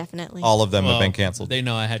on it. Indefinitely. All of them have Well, been canceled. They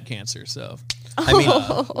know I had cancer, so I mean,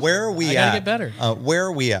 where are we I at? gotta get better. Where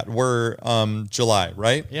are we at? We're July,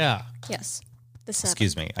 right? yeah. Yes. The 7th.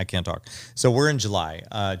 Excuse me, I can't talk. So we're in July,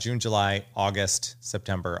 June, July, August,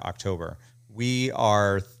 September, October. We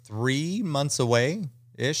are 3 months away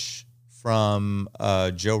ish from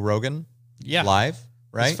Joe Rogan Yeah. live,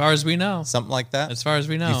 right? As far as we know. Something like that. As far as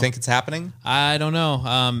we know. You think it's happening? I don't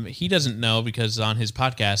know. He doesn't know because on his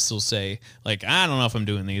podcast he'll say like, I don't know if I'm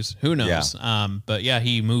doing these. Who knows? But yeah,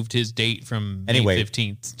 he moved his date from Anyway, May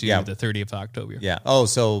 15th to yeah. the 30th of October. Yeah. Oh,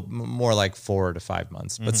 so more like 4 to 5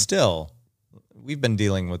 months, Mm-hmm. but still, we've been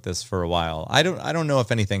dealing with this for a while. I don't know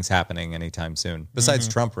if anything's happening anytime soon besides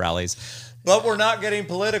Mm-hmm. Trump rallies. But we're not getting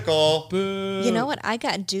political. You know what? I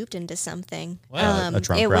got duped into something. What? A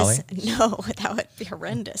Trump it rally? Was, no, that would be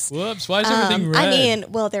horrendous. Whoops! Why is everything red? I mean,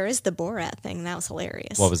 well, there is the Borat thing. That was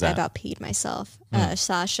hilarious. What was that? I about peed myself.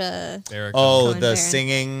 Sasha. Eric, Oh, Cohen the Baron.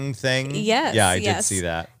 singing thing? Yes, Yeah, I did yes. see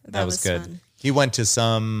that. That That was was good. fun. He went to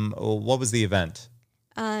some, what was the event?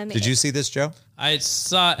 Did you see this, Joe?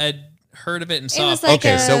 I'd heard of it and It saw. was like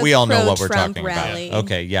Okay, so a we all know what we're pro-Trump talking rally. about.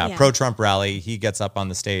 Okay, yeah, pro-Trump rally. He gets up on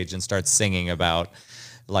the stage and starts singing about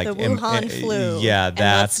like The Wuhan flu. Yeah, And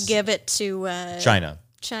that's let's give it to China.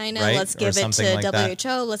 China. right? Let's Or give it something to like that.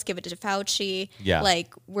 WHO. Let's give it to Fauci. Yeah.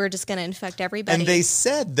 Like, we're just going to infect everybody. And they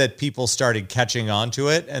said that people started catching on to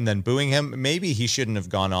it and then booing him. Maybe he shouldn't have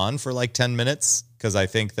gone on for like 10 minutes because I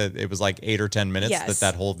think that it was like 8 or 10 minutes Yes.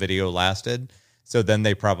 that whole video lasted. So then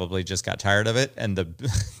they probably just got tired of it. And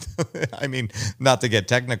I mean, not to get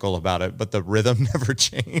technical about it, but the rhythm never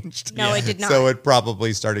changed. No, it did not. So it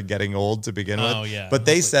probably started getting old to begin with. Oh, yeah. But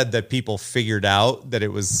they said that people figured out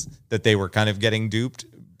that they were kind of getting duped.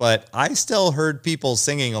 But I still heard people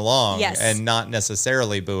singing along Yes. and not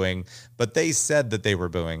necessarily booing, but they said that they were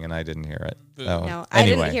booing and I didn't hear it. So, No, I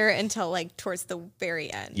anyway. didn't hear it until like towards the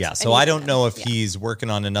very end. Yeah, And so I even don't know then, if yeah. he's working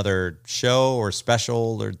on another show or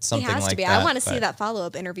special or He something has like to be. that. I want to see but- that follow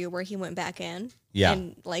up interview where he went back in. Yeah.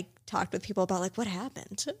 And like talked with people about like what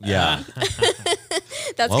happened. Yeah,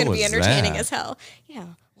 That's What going to be was entertaining that? as hell. Yeah.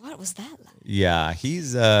 What was that like? yeah,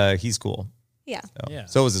 he's cool. Yeah. So, Yeah.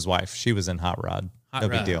 so was his wife. She was in Hot Rod. Hot no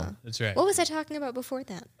big rod. deal. That's right. What was I talking about before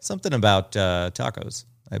that? Something about tacos,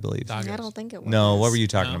 I believe. Tacos. I don't think it was. No, what were you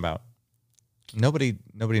talking No. about? Nobody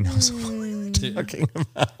knows what we're talking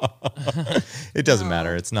about. It doesn't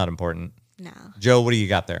matter. It's not important. No. Joe, what do you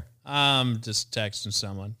got there? Just texting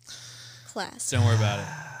someone. Class. Don't worry about it.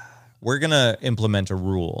 We're going to implement a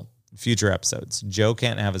rule future episodes. Joe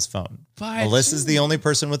can't have his phone. But- Melissa's the only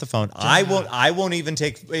person with a phone. I won't even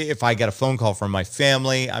take, if I get a phone call from my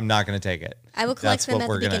family, I'm not going to take it. I will collect That's them what at the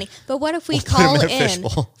we're beginning. gonna- But what if we We'll put 'em call in a in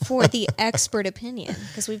fishbowl. for the expert opinion?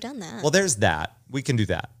 Because we've done that. Well, there's that. We can do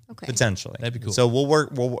that. Okay. Potentially. That'd be cool. So we'll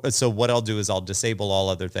work. So what I'll do is I'll disable all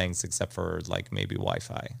other things except for like maybe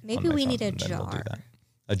Wi-Fi. Maybe on my we need phone, a and then we'll do jar. that.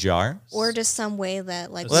 A jar? Or just some way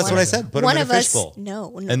that like Well, that's one what I of- said. Put one them in of a us, fishbowl.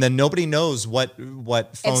 no. And then nobody knows what phone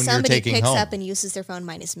If you're somebody taking picks home. up and uses their phone,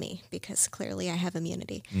 minus me, because clearly I have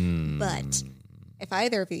immunity. But if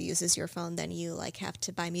either of you uses your phone, then you like have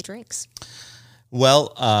to buy me drinks.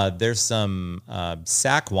 Well, there's some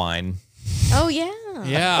sack wine. Oh yeah,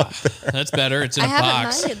 Yeah, that's better. It's in I a haven't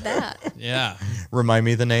box. minded that. Yeah, Remind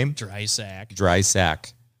me the name? dry sack. Dry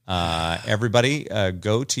Sack. Everybody,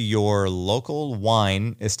 go to your local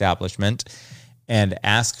wine establishment and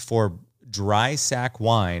ask for Dry Sack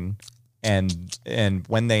wine, and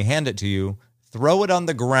when they hand it to you, throw it on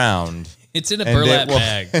the ground. It's in a And burlap it will,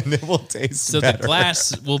 bag, and it will taste so better. the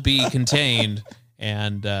glass will be contained,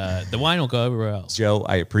 and the wine will go everywhere else. Joe,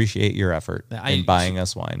 I appreciate your effort in buying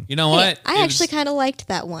us wine. You know Hey, what? I It actually was, kind of liked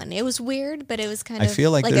that one. It was weird, but it was kind I of.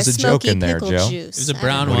 feel like there's a a joke smoky in there, pickle Joe. Juice. It was a I don't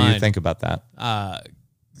brown know. What do you wine. think about that?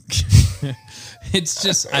 it's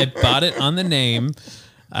just I bought it on the name.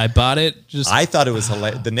 I bought it just, I thought it was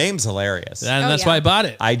the name's hilarious. and Oh, that's yeah. why I bought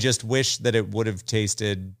it. I just wish that it would have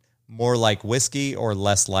tasted more like whiskey or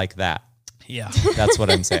less like that. Yeah, That's what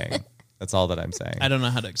I'm saying. That's all that I'm saying. I don't know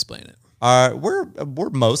how to explain it. We're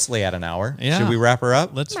mostly at an hour. Yeah. Should we wrap her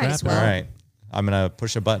up? Let's Might wrap as it. well. All right. I'm gonna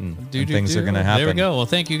push a button. Do, and do, things do. are gonna happen. There we go. Well,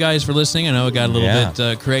 thank you guys for listening. I know it got a little Yeah.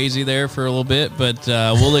 bit crazy there for a little bit, but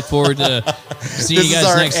we'll look forward to seeing This you is guys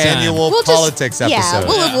our next annual time. politics episode, Yeah,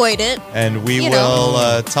 we'll avoid it. and we you will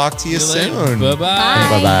know. talk to you See you later. soon. Bye-bye.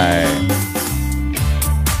 Bye. Bye bye.